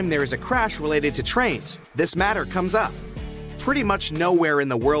 Every time there is a crash related to trains, this matter comes up. Pretty much nowhere in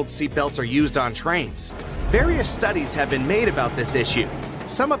the world seatbelts are used on trains. Various studies have been made about this issue.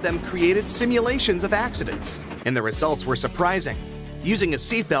 Some of them created simulations of accidents, and the results were surprising. Using a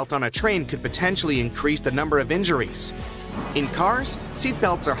seatbelt on a train could potentially increase the number of injuries. In cars,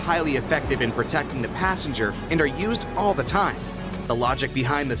 seatbelts are highly effective in protecting the passenger and are used all the time. The logic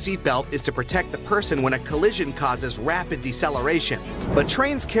behind the seatbelt is to protect the person when a collision causes rapid deceleration. But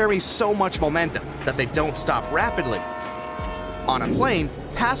trains carry so much momentum that they don't stop rapidly. On a plane,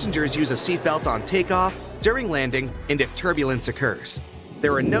 passengers use a seatbelt on takeoff, during landing, and if turbulence occurs.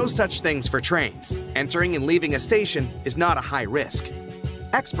 There are no such things for trains. Entering and leaving a station is not a high risk.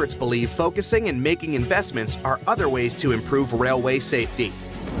 Experts believe focusing and making investments are other ways to improve railway safety.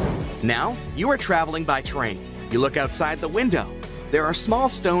 Now, you are traveling by train. You look outside the window. There are small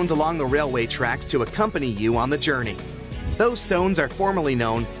stones along the railway tracks to accompany you on the journey. Those stones are formally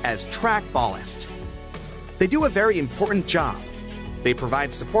known as track ballast. They do a very important job. They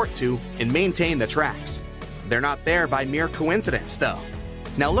provide support to and maintain the tracks. They're not there by mere coincidence, though.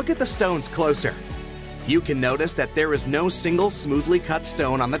 Now look at the stones closer. You can notice that there is no single smoothly cut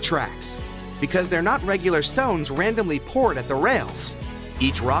stone on the tracks, because they're not regular stones randomly poured at the rails.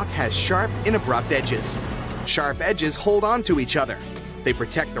 Each rock has sharp and abrupt edges. Sharp edges hold on to each other. They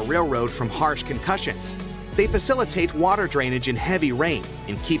protect the railroad from harsh concussions. They facilitate water drainage in heavy rain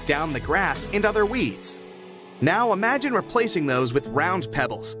and keep down the grass and other weeds. Now imagine replacing those with round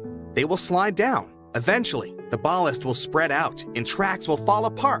pebbles. They will slide down. Eventually, the ballast will spread out and tracks will fall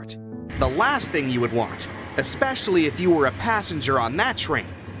apart. The last thing you would want, especially if you were a passenger on that train.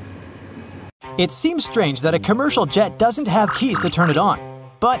 It seems strange that a commercial jet doesn't have keys to turn it on,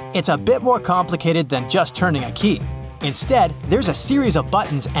 but it's a bit more complicated than just turning a key. Instead, there's a series of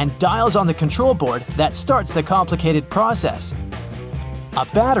buttons and dials on the control board that starts the complicated process. A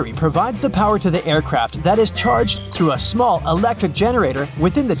battery provides the power to the aircraft that is charged through a small electric generator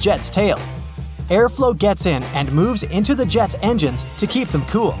within the jet's tail. Airflow gets in and moves into the jet's engines to keep them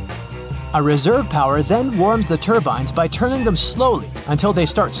cool. A reserve power then warms the turbines by turning them slowly until they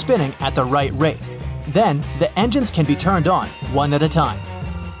start spinning at the right rate. Then, the engines can be turned on, one at a time.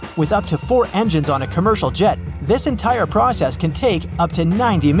 With up to 4 engines on a commercial jet, this entire process can take up to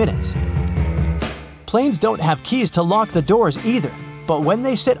 90 minutes. Planes don't have keys to lock the doors either, but when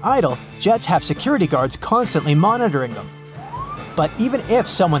they sit idle, jets have security guards constantly monitoring them. But even if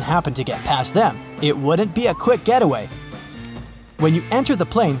someone happened to get past them, it wouldn't be a quick getaway. When you enter the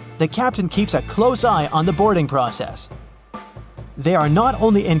plane, the captain keeps a close eye on the boarding process. They are not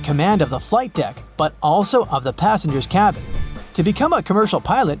only in command of the flight deck, but also of the passenger's cabin. To become a commercial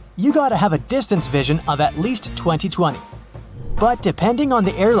pilot, you gotta have a distance vision of at least 20/20. But depending on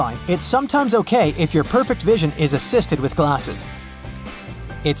the airline, it's sometimes okay if your perfect vision is assisted with glasses.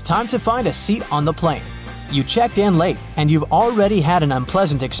 It's time to find a seat on the plane. You checked in late, and you've already had an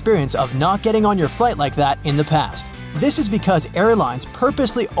unpleasant experience of not getting on your flight like that in the past. This is because airlines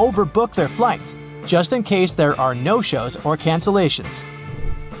purposely overbook their flights, just in case there are no-shows or cancellations.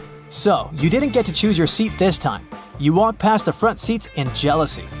 So, you didn't get to choose your seat this time. You walk past the front seats in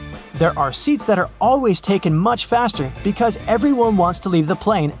jealousy. There are seats that are always taken much faster because everyone wants to leave the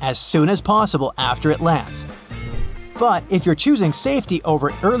plane as soon as possible after it lands. But if you're choosing safety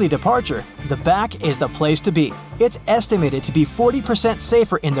over early departure, the back is the place to be. It's estimated to be 40%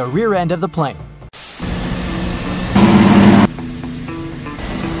 safer in the rear end of the plane.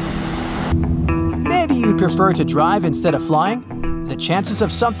 Maybe you prefer to drive instead of flying? The chances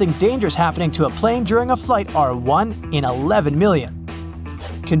of something dangerous happening to a plane during a flight are 1 in 11 million.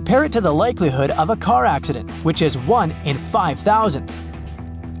 Compare it to the likelihood of a car accident, which is 1 in 5,000.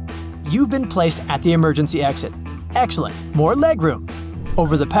 You've been placed at the emergency exit. Excellent, more legroom.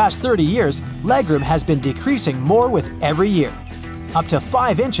 Over the past 30 years, legroom has been decreasing more with every year. Up to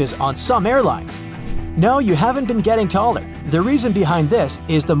 5 inches on some airlines. No, you haven't been getting taller. The reason behind this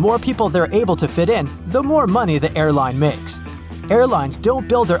is the more people they're able to fit in, the more money the airline makes. Airlines don't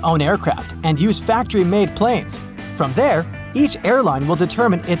build their own aircraft and use factory-made planes. From there, each airline will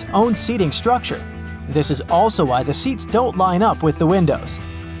determine its own seating structure. This is also why the seats don't line up with the windows.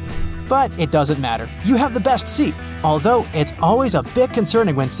 But it doesn't matter. You have the best seat. Although it's always a bit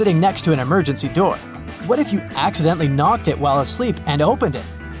concerning when sitting next to an emergency door. What if you accidentally knocked it while asleep and opened it?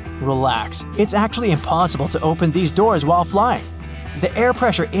 Relax, it's actually impossible to open these doors while flying. The air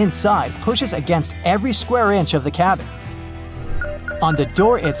pressure inside pushes against every square inch of the cabin. On the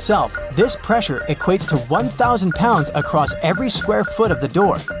door itself, this pressure equates to 1,000 pounds across every square foot of the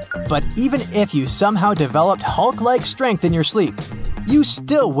door. But even if you somehow developed Hulk-like strength in your sleep, you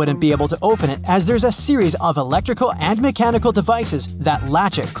still wouldn't be able to open it as there's a series of electrical and mechanical devices that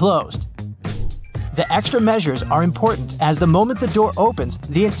latch it closed. The extra measures are important as the moment the door opens,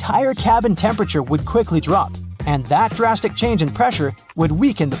 the entire cabin temperature would quickly drop, and that drastic change in pressure would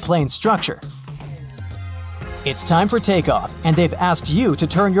weaken the plane's structure. It's time for takeoff, and they've asked you to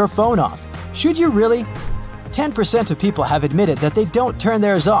turn your phone off. Should you really? 10% of people have admitted that they don't turn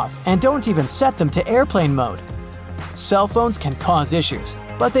theirs off and don't even set them to airplane mode. Cell phones can cause issues,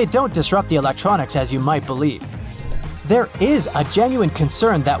 but they don't disrupt the electronics as you might believe. There is a genuine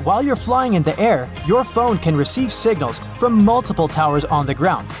concern that while you're flying in the air, your phone can receive signals from multiple towers on the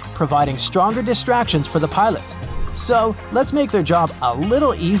ground, providing stronger distractions for the pilots. So let's make their job a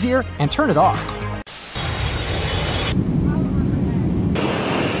little easier and turn it off.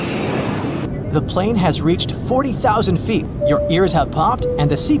 The plane has reached 40,000 feet, your ears have popped,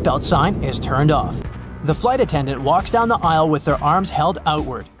 and the seatbelt sign is turned off. The flight attendant walks down the aisle with their arms held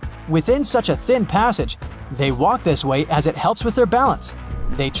outward. Within such a thin passage, they walk this way as it helps with their balance.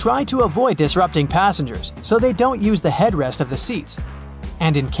 They try to avoid disrupting passengers, so they don't use the headrest of the seats.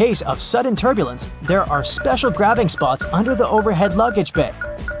 And in case of sudden turbulence, there are special grabbing spots under the overhead luggage bay.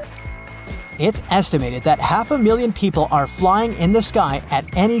 It's estimated that 500,000 people are flying in the sky at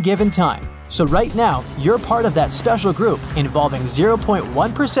any given time. So right now, you're part of that special group involving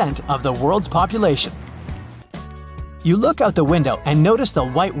 0.1% of the world's population. You look out the window and notice the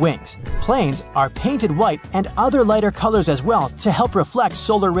white wings. Planes are painted white and other lighter colors as well to help reflect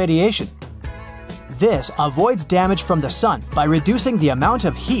solar radiation. This avoids damage from the sun by reducing the amount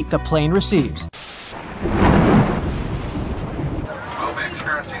of heat the plane receives. We'll be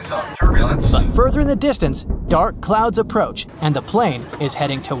experiencing some turbulence. But further in the distance, dark clouds approach and the plane is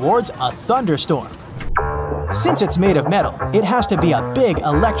heading towards a thunderstorm. Since it's made of metal, it has to be a big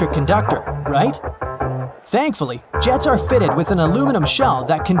electric conductor, right? Thankfully, jets are fitted with an aluminum shell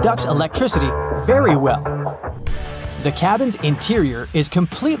that conducts electricity very well. The cabin's interior is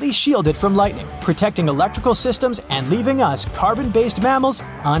completely shielded from lightning, protecting electrical systems and leaving us carbon-based mammals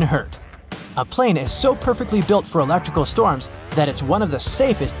unhurt. A plane is so perfectly built for electrical storms that it's one of the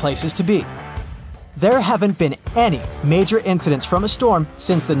safest places to be. There haven't been any major incidents from a storm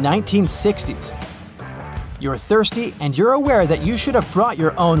since the 1960s. You're thirsty and you're aware that you should have brought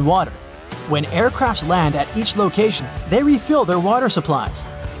your own water. When aircrafts land at each location, they refill their water supplies.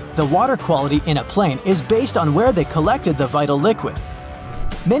 The water quality in a plane is based on where they collected the vital liquid.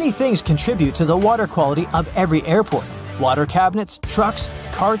 Many things contribute to the water quality of every airport. Water cabinets, trucks,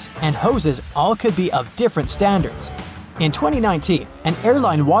 carts, and hoses all could be of different standards. In 2019, an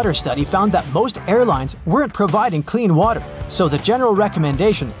airline water study found that most airlines weren't providing clean water, so the general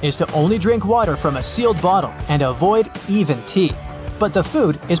recommendation is to only drink water from a sealed bottle and avoid even tea. But the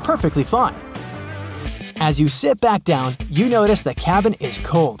food is perfectly fine. As you sit back down, you notice the cabin is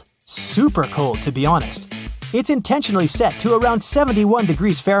cold. Super cold, to be honest. It's intentionally set to around 71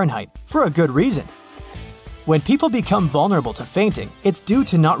 degrees Fahrenheit for a good reason. When people become vulnerable to fainting, it's due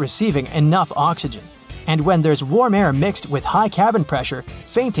to not receiving enough oxygen. And when there's warm air mixed with high cabin pressure,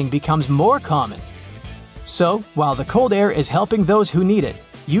 fainting becomes more common. So, while the cold air is helping those who need it,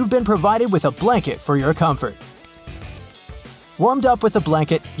 you've been provided with a blanket for your comfort. Warmed up with a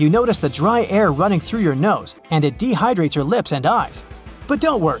blanket, you notice the dry air running through your nose, and it dehydrates your lips and eyes. But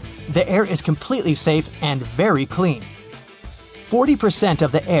don't worry, the air is completely safe and very clean. 40%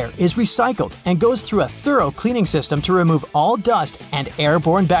 of the air is recycled and goes through a thorough cleaning system to remove all dust and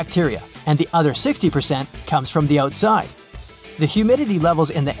airborne bacteria, and the other 60% comes from the outside. The humidity levels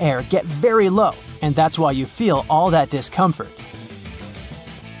in the air get very low, and that's why you feel all that discomfort.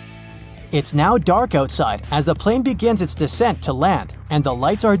 It's now dark outside as the plane begins its descent to land, and the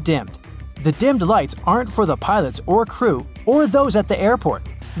lights are dimmed. The dimmed lights aren't for the pilots or crew or those at the airport.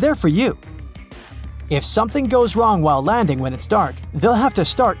 They're for you. If something goes wrong while landing when it's dark, they'll have to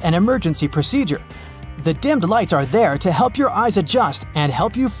start an emergency procedure. The dimmed lights are there to help your eyes adjust and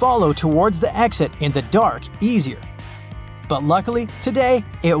help you follow towards the exit in the dark easier. But luckily, today,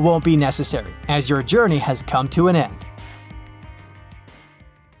 it won't be necessary, as your journey has come to an end.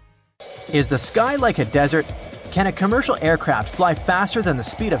 Is the sky like a desert? Can a commercial aircraft fly faster than the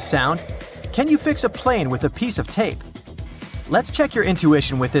speed of sound? Can you fix a plane with a piece of tape? Let's check your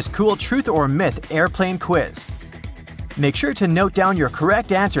intuition with this cool truth or myth airplane quiz. Make sure to note down your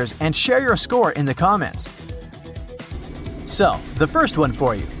correct answers and share your score in the comments. So, the first one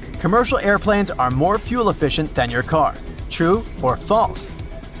for you. Commercial airplanes are more fuel efficient than your car. True or false?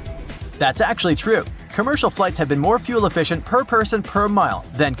 That's actually true. Commercial flights have been more fuel efficient per person per mile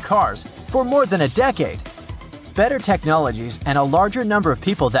than cars for more than a decade. Better technologies and a larger number of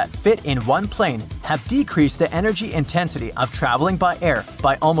people that fit in one plane have decreased the energy intensity of traveling by air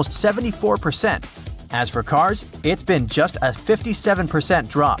by almost 74%. As for cars, it's been just a 57%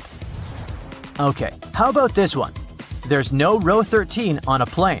 drop. Okay, how about this one? There's no row 13 on a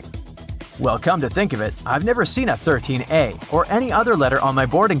plane. Well, come to think of it, I've never seen a 13A or any other letter on my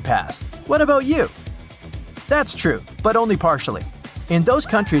boarding pass. What about you? That's true, but only partially. In those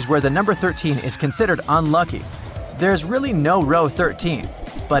countries where the number 13 is considered unlucky, there's really no row 13.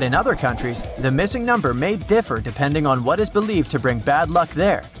 But in other countries, the missing number may differ depending on what is believed to bring bad luck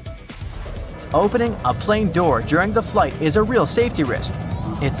there. Opening a plane door during the flight is a real safety risk.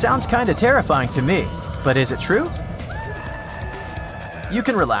 It sounds kinda terrifying to me, but is it true? You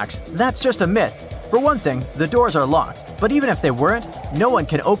can relax, that's just a myth. For one thing, the doors are locked, but even if they weren't, no one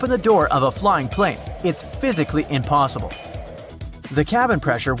can open the door of a flying plane. It's physically impossible. The cabin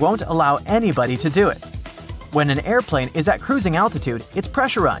pressure won't allow anybody to do it. When an airplane is at cruising altitude, it's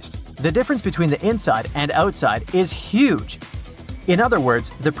pressurized. The difference between the inside and outside is huge. In other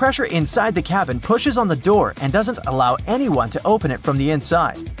words, the pressure inside the cabin pushes on the door and doesn't allow anyone to open it from the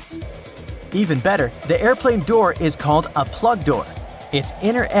inside. Even better, the airplane door is called a plug door. Its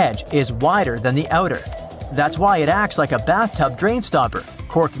inner edge is wider than the outer. That's why it acts like a bathtub drain stopper,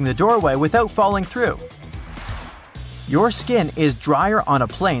 corking the doorway without falling through. Your skin is drier on a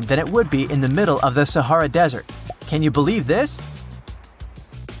plane than it would be in the middle of the Sahara Desert. Can you believe this?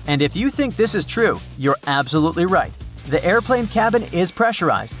 And if you think this is true, you're absolutely right. The airplane cabin is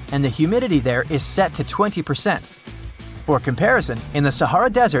pressurized, and the humidity there is set to 20%. For comparison, in the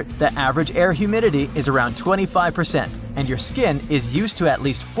Sahara Desert, the average air humidity is around 25%, and your skin is used to at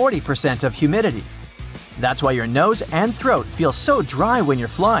least 40% of humidity. That's why your nose and throat feel so dry when you're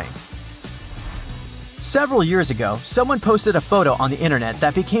flying. Several years ago, someone posted a photo on the internet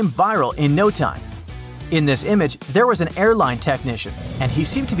that became viral in no time. In this image, there was an airline technician, and he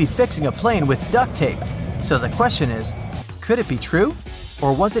seemed to be fixing a plane with duct tape. So the question is, could it be true?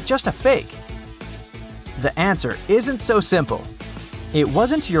 Or was it just a fake? The answer isn't so simple. It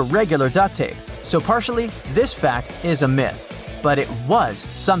wasn't your regular duct tape, so partially, this fact is a myth. But it was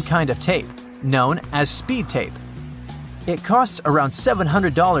some kind of tape, known as speed tape. It costs around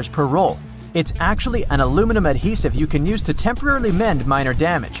 $700 per roll. It's actually an aluminum adhesive you can use to temporarily mend minor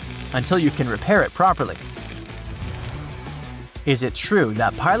damage, until you can repair it properly. Is it true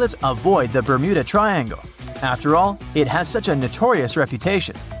that pilots avoid the Bermuda Triangle? After all, it has such a notorious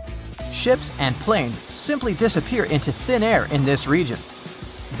reputation. Ships and planes simply disappear into thin air in this region.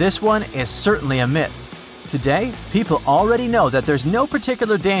 This one is certainly a myth. Today, people already know that there's no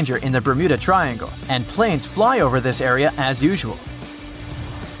particular danger in the Bermuda Triangle, and planes fly over this area as usual.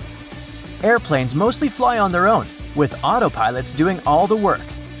 Airplanes mostly fly on their own, with autopilots doing all the work.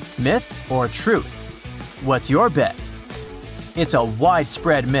 Myth or truth? What's your bet? It's a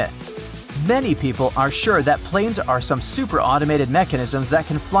widespread myth. Many people are sure that planes are some super automated mechanisms that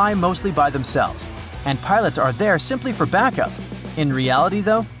can fly mostly by themselves, and pilots are there simply for backup. In reality,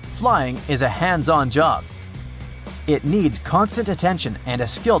 though, flying is a hands-on job. It needs constant attention and a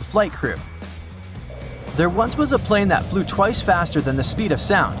skilled flight crew. There once was a plane that flew twice faster than the speed of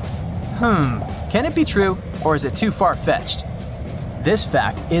sound. Can it be true, or is it too far-fetched? This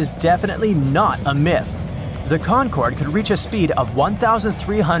fact is definitely not a myth. The Concorde could reach a speed of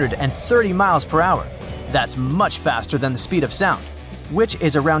 1,330 miles per hour. That's much faster than the speed of sound, which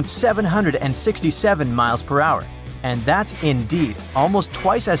is around 767 miles per hour. And that's indeed almost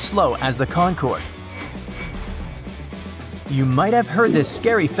twice as slow as the Concorde. You might have heard this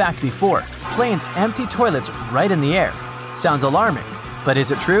scary fact before. Planes empty toilets right in the air. Sounds alarming, but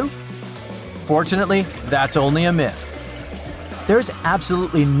is it true? Fortunately, that's only a myth. There's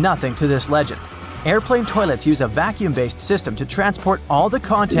absolutely nothing to this legend. Airplane toilets use a vacuum-based system to transport all the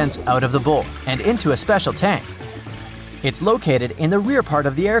contents out of the bowl and into a special tank. It's located in the rear part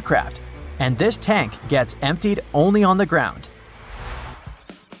of the aircraft, and this tank gets emptied only on the ground.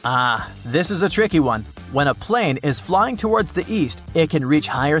 This is a tricky one. When a plane is flying towards the east, it can reach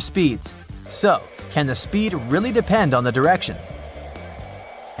higher speeds. So, can the speed really depend on the direction?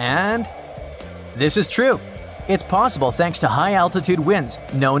 And this is true. It's possible thanks to high-altitude winds,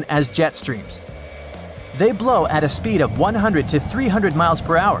 known as jet streams. They blow at a speed of 100 to 300 miles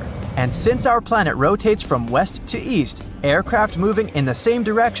per hour, and since our planet rotates from west to east, aircraft moving in the same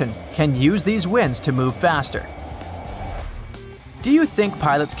direction can use these winds to move faster. Do you think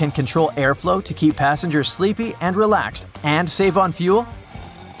pilots can control airflow to keep passengers sleepy and relaxed and save on fuel?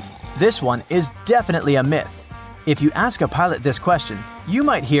 This one is definitely a myth. If you ask a pilot this question, you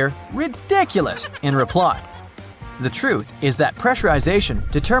might hear "ridiculous" in reply. The truth is that pressurization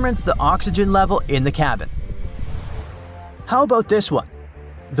determines the oxygen level in the cabin. How about this one?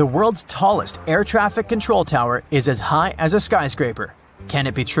 The world's tallest air traffic control tower is as high as a skyscraper. Can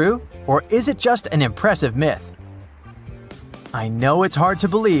it be true, or is it just an impressive myth? I know it's hard to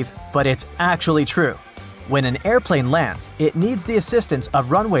believe, but it's actually true. When an airplane lands, it needs the assistance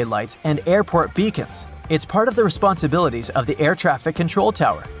of runway lights and airport beacons. It's part of the responsibilities of the air traffic control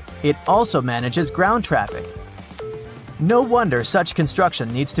tower. It also manages ground traffic. No wonder such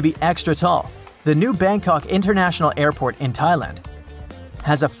construction needs to be extra tall. The new Bangkok International Airport in Thailand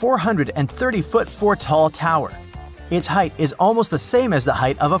has a 430-foot tall tower. Its height is almost the same as the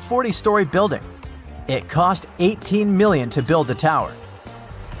height of a 40-story building. It cost $18 million to build the tower.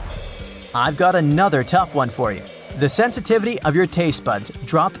 I've got another tough one for you. The sensitivity of your taste buds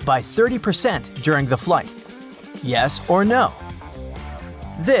dropped by 30% during the flight. Yes or no?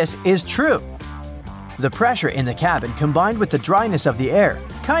 This is true. The pressure in the cabin combined with the dryness of the air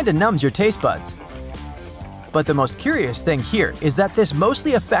kinda numbs your taste buds. But the most curious thing here is that this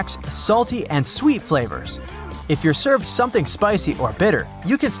mostly affects salty and sweet flavors. If you're served something spicy or bitter,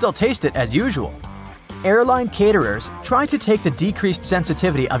 you can still taste it as usual. Airline caterers try to take the decreased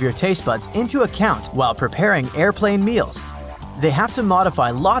sensitivity of your taste buds into account while preparing airplane meals. They have to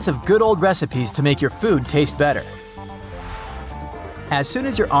modify lots of good old recipes to make your food taste better. As soon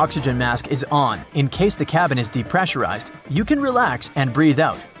as your oxygen mask is on, in case the cabin is depressurized, you can relax and breathe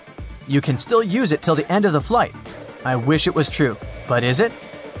out. You can still use it till the end of the flight. I wish it was true, but is it?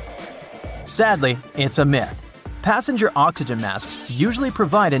 Sadly, it's a myth. Passenger oxygen masks usually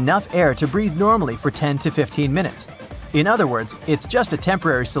provide enough air to breathe normally for 10 to 15 minutes. In other words, it's just a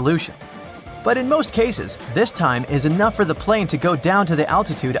temporary solution. But in most cases, this time is enough for the plane to go down to the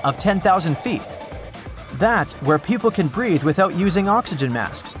altitude of 10,000 feet. That's where people can breathe without using oxygen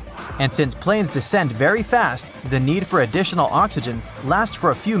masks. And since planes descend very fast, the need for additional oxygen lasts for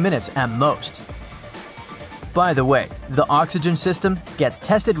a few minutes at most. By the way, the oxygen system gets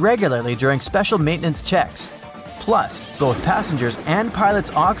tested regularly during special maintenance checks. Plus, both passengers' and pilots'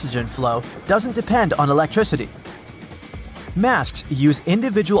 oxygen flow doesn't depend on electricity. Masks use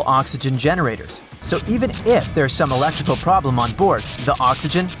individual oxygen generators, so even if there's some electrical problem on board, the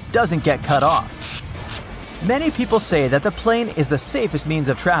oxygen doesn't get cut off. Many people say that the plane is the safest means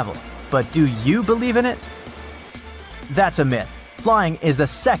of travel, but do you believe in it? That's a myth. Flying is the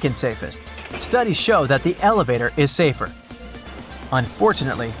second safest. Studies show that the elevator is safer.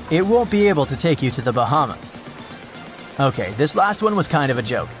 Unfortunately, it won't be able to take you to the Bahamas. Okay, this last one was kind of a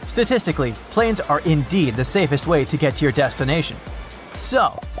joke. Statistically, planes are indeed the safest way to get to your destination.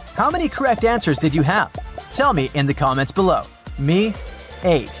 So, how many correct answers did you have? Tell me in the comments below. Me,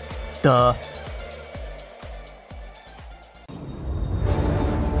 8. Duh.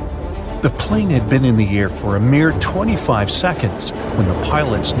 The plane had been in the air for a mere 25 seconds when the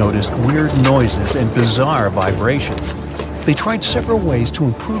pilots noticed weird noises and bizarre vibrations. They tried several ways to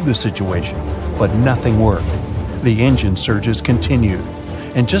improve the situation, but nothing worked. The engine surges continued,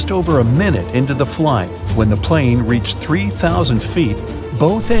 and just over a minute into the flight, when the plane reached 3,000 feet,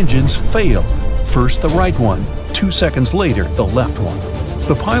 both engines failed. First the right one, 2 seconds later the left one.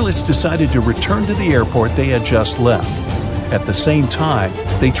 The pilots decided to return to the airport they had just left. At the same time,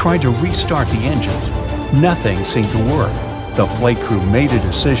 they tried to restart the engines. Nothing seemed to work. The flight crew made a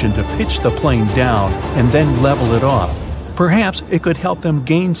decision to pitch the plane down and then level it off. Perhaps it could help them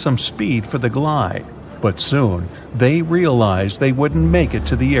gain some speed for the glide. But soon, they realized they wouldn't make it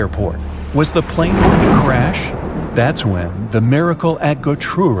to the airport. Was the plane going to crash? That's when the miracle at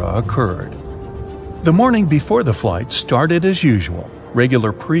Gotrura occurred. The morning before the flight started as usual.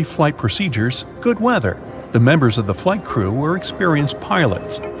 Regular pre-flight procedures, good weather. The members of the flight crew were experienced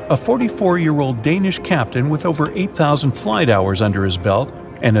pilots. A 44-year-old Danish captain with over 8,000 flight hours under his belt,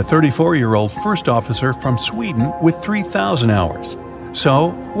 and a 34-year-old first officer from Sweden with 3,000 hours.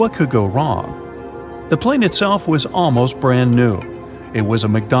 So, what could go wrong? The plane itself was almost brand new. It was a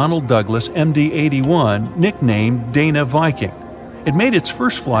McDonnell Douglas MD-81 nicknamed Dana Viking. It made its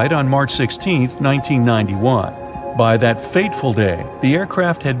first flight on March 16, 1991. By that fateful day, the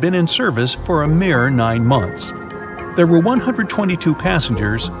aircraft had been in service for a mere 9 months. There were 122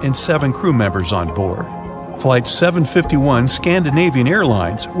 passengers and 7 crew members on board. Flight 751 Scandinavian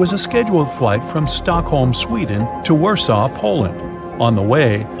Airlines was a scheduled flight from Stockholm, Sweden to Warsaw, Poland. On the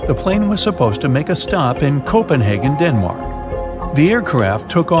way, the plane was supposed to make a stop in Copenhagen, Denmark. The aircraft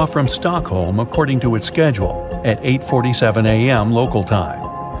took off from Stockholm according to its schedule at 8:47 a.m. local time.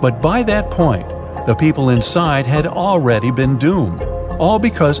 But by that point, the people inside had already been doomed, all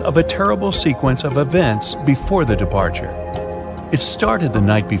because of a terrible sequence of events before the departure. It started the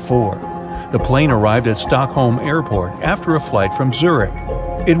night before. The plane arrived at Stockholm Airport after a flight from Zurich.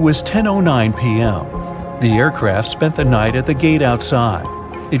 It was 10:09 p.m. The aircraft spent the night at the gate outside.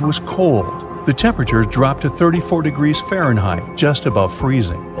 It was cold. The temperature dropped to 34 degrees Fahrenheit, just above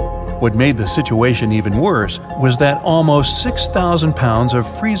freezing. What made the situation even worse was that almost 6,000 pounds of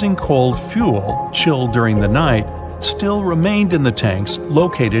freezing cold fuel, chilled during the night, still remained in the tanks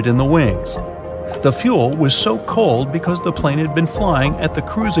located in the wings. The fuel was so cold because the plane had been flying at the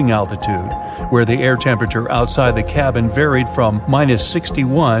cruising altitude, where the air temperature outside the cabin varied from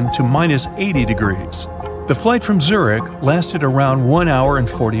 -61 to -80 degrees. The flight from Zurich lasted around 1 hour and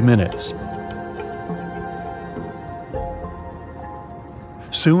 40 minutes.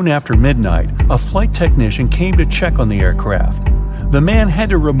 Soon after midnight, a flight technician came to check on the aircraft. The man had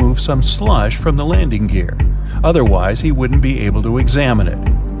to remove some slush from the landing gear, otherwise he wouldn't be able to examine it.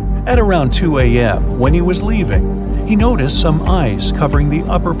 At around 2 a.m., when he was leaving, he noticed some ice covering the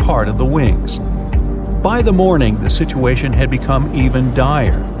upper part of the wings. By the morning, the situation had become even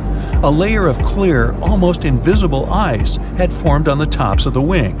dire. A layer of clear, almost invisible ice had formed on the tops of the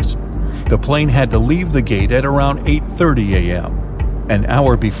wings. The plane had to leave the gate at around 8:30 a.m. An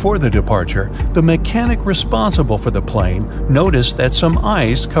hour before the departure, the mechanic responsible for the plane noticed that some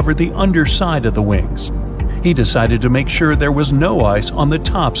ice covered the underside of the wings. He decided to make sure there was no ice on the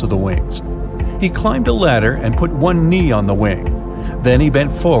tops of the wings. He climbed a ladder and put one knee on the wing. Then he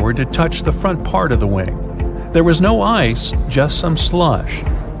bent forward to touch the front part of the wing. There was no ice, just some slush.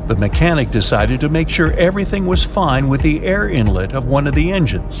 The mechanic decided to make sure everything was fine with the air inlet of one of the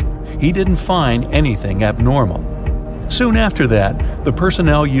engines. He didn't find anything abnormal. Soon after that, the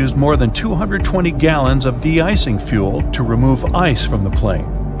personnel used more than 220 gallons of de-icing fuel to remove ice from the plane.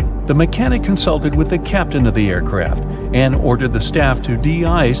 The mechanic consulted with the captain of the aircraft and ordered the staff to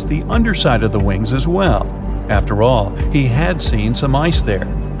de-ice the underside of the wings as well. After all, he had seen some ice there.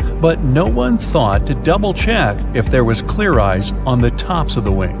 But no one thought to double-check if there was clear ice on the tops of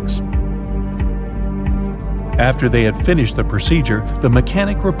the wings. After they had finished the procedure, the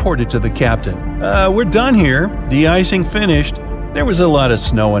mechanic reported to the captain, "We're done here. De-icing finished. There was a lot of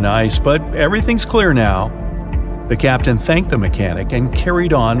snow and ice, but everything's clear now." The captain thanked the mechanic and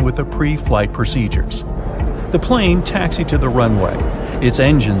carried on with the pre-flight procedures. The plane taxied to the runway. Its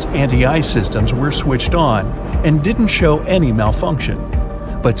engine's anti-ice systems were switched on and didn't show any malfunction.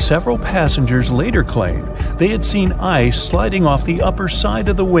 But several passengers later claimed they had seen ice sliding off the upper side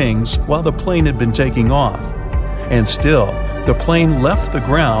of the wings while the plane had been taking off. And still, the plane left the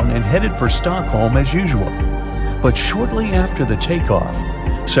ground and headed for Stockholm as usual. But shortly after the takeoff,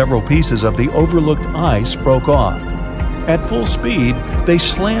 several pieces of the overlooked ice broke off. At full speed, they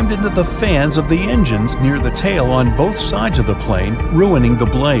slammed into the fans of the engines near the tail on both sides of the plane, ruining the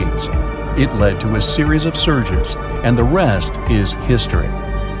blades. It led to a series of surges, and the rest is history.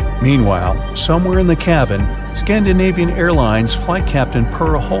 Meanwhile, somewhere in the cabin, Scandinavian Airlines flight captain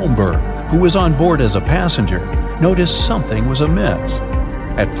Per Holmberg, who was on board as a passenger, noticed something was amiss.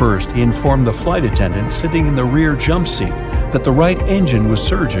 At first, he informed the flight attendant sitting in the rear jump seat that the right engine was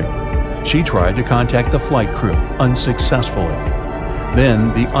surging. She tried to contact the flight crew, unsuccessfully.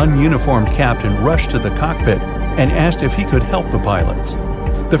 Then, the ununiformed captain rushed to the cockpit and asked if he could help the pilots.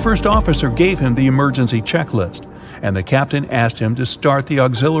 The first officer gave him the emergency checklist, and the captain asked him to start the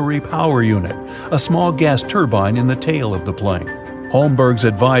auxiliary power unit, a small gas turbine in the tail of the plane. Holmberg's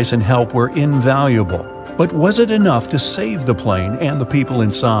advice and help were invaluable, but was it enough to save the plane and the people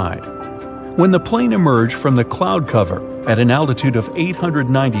inside? When the plane emerged from the cloud cover at an altitude of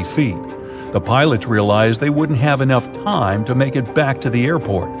 890 feet, the pilots realized they wouldn't have enough time to make it back to the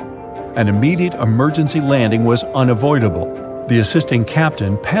airport. An immediate emergency landing was unavoidable. The assisting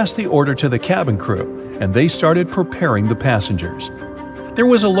captain passed the order to the cabin crew, and they started preparing the passengers. There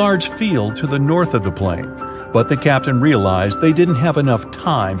was a large field to the north of the plane, but the captain realized they didn't have enough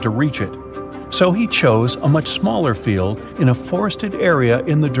time to reach it. So he chose a much smaller field in a forested area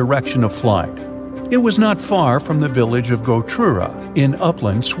in the direction of flight. It was not far from the village of Gotrura in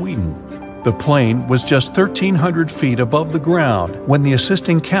Uppland, Sweden. The plane was just 1,300 feet above the ground when the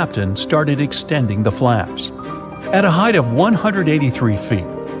assisting captain started extending the flaps. At a height of 183 feet,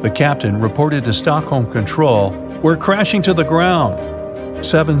 the captain reported to Stockholm Control, "We're crashing to the ground."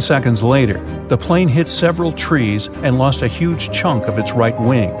 7 seconds later, the plane hit several trees and lost a huge chunk of its right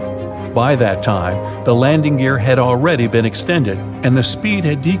wing. By that time, the landing gear had already been extended and the speed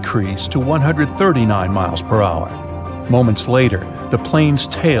had decreased to 139 miles per hour. Moments later, the plane's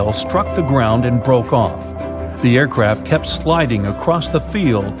tail struck the ground and broke off. The aircraft kept sliding across the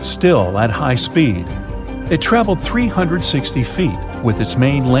field, still at high speed. It traveled 360 feet, with its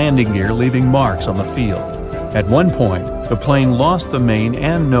main landing gear leaving marks on the field. At one point, the plane lost the main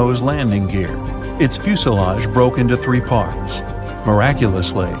and nose landing gear. Its fuselage broke into 3 parts.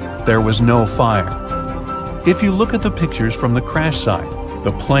 Miraculously, there was no fire. If you look at the pictures from the crash site,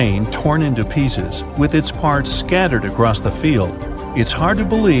 the plane torn into pieces, with its parts scattered across the field, it's hard to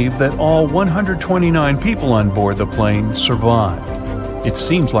believe that all 129 people on board the plane survived. It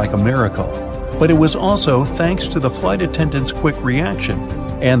seems like a miracle, but it was also thanks to the flight attendants' quick reaction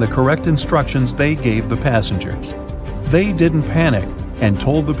and the correct instructions they gave the passengers. They didn't panic and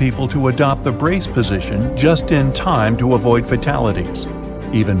told the people to adopt the brace position just in time to avoid fatalities.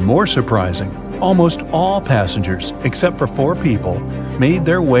 Even more surprising, almost all passengers, except for 4 people, made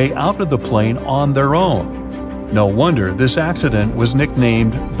their way out of the plane on their own. No wonder this accident was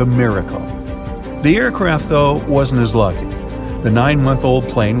nicknamed the Miracle. The aircraft, though, wasn't as lucky. The 9-month-old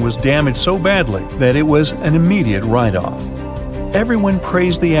plane was damaged so badly that it was an immediate write-off. Everyone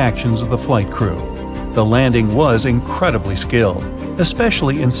praised the actions of the flight crew. The landing was incredibly skilled,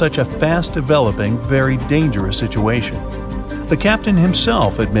 especially in such a fast-developing, very dangerous situation. The captain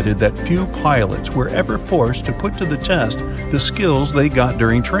himself admitted that few pilots were ever forced to put to the test the skills they got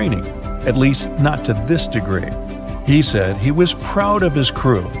during training, at least not to this degree. He said he was proud of his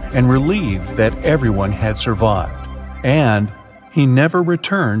crew and relieved that everyone had survived, and he never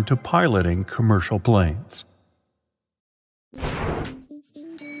returned to piloting commercial planes.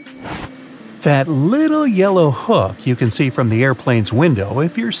 That little yellow hook you can see from the airplane's window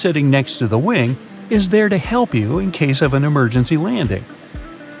if you're sitting next to the wing is there to help you in case of an emergency landing.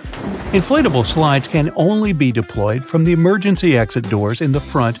 Inflatable slides can only be deployed from the emergency exit doors in the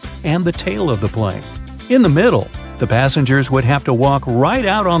front and the tail of the plane. In the middle, the passengers would have to walk right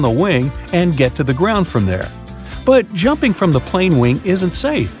out on the wing and get to the ground from there. But jumping from the plane wing isn't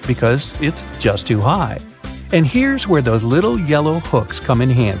safe because it's just too high. And here's where those little yellow hooks come in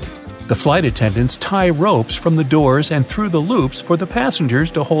handy. The flight attendants tie ropes from the doors and through the loops for the passengers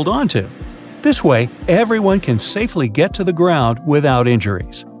to hold onto. This way, everyone can safely get to the ground without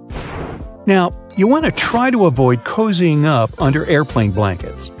injuries. Now, you want to try to avoid cozying up under airplane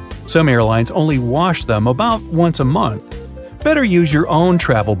blankets. Some airlines only wash them about once a month. Better use your own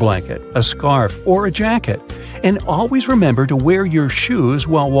travel blanket, a scarf, or a jacket. And always remember to wear your shoes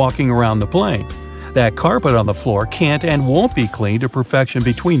while walking around the plane. That carpet on the floor can't and won't be cleaned to perfection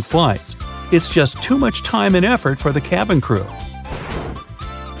between flights. It's just too much time and effort for the cabin crew.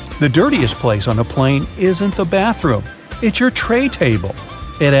 The dirtiest place on a plane isn't the bathroom, it's your tray table.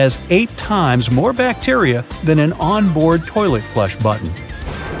 It has 8 times more bacteria than an onboard toilet flush button.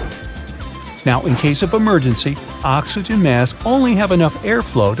 Now, in case of emergency, oxygen masks only have enough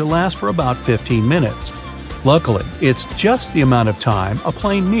airflow to last for about 15 minutes. Luckily, it's just the amount of time a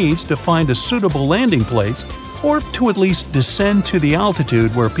plane needs to find a suitable landing place or to at least descend to the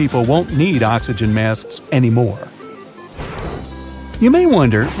altitude where people won't need oxygen masks anymore. You may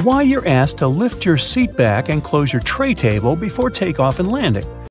wonder why you're asked to lift your seat back and close your tray table before takeoff and landing.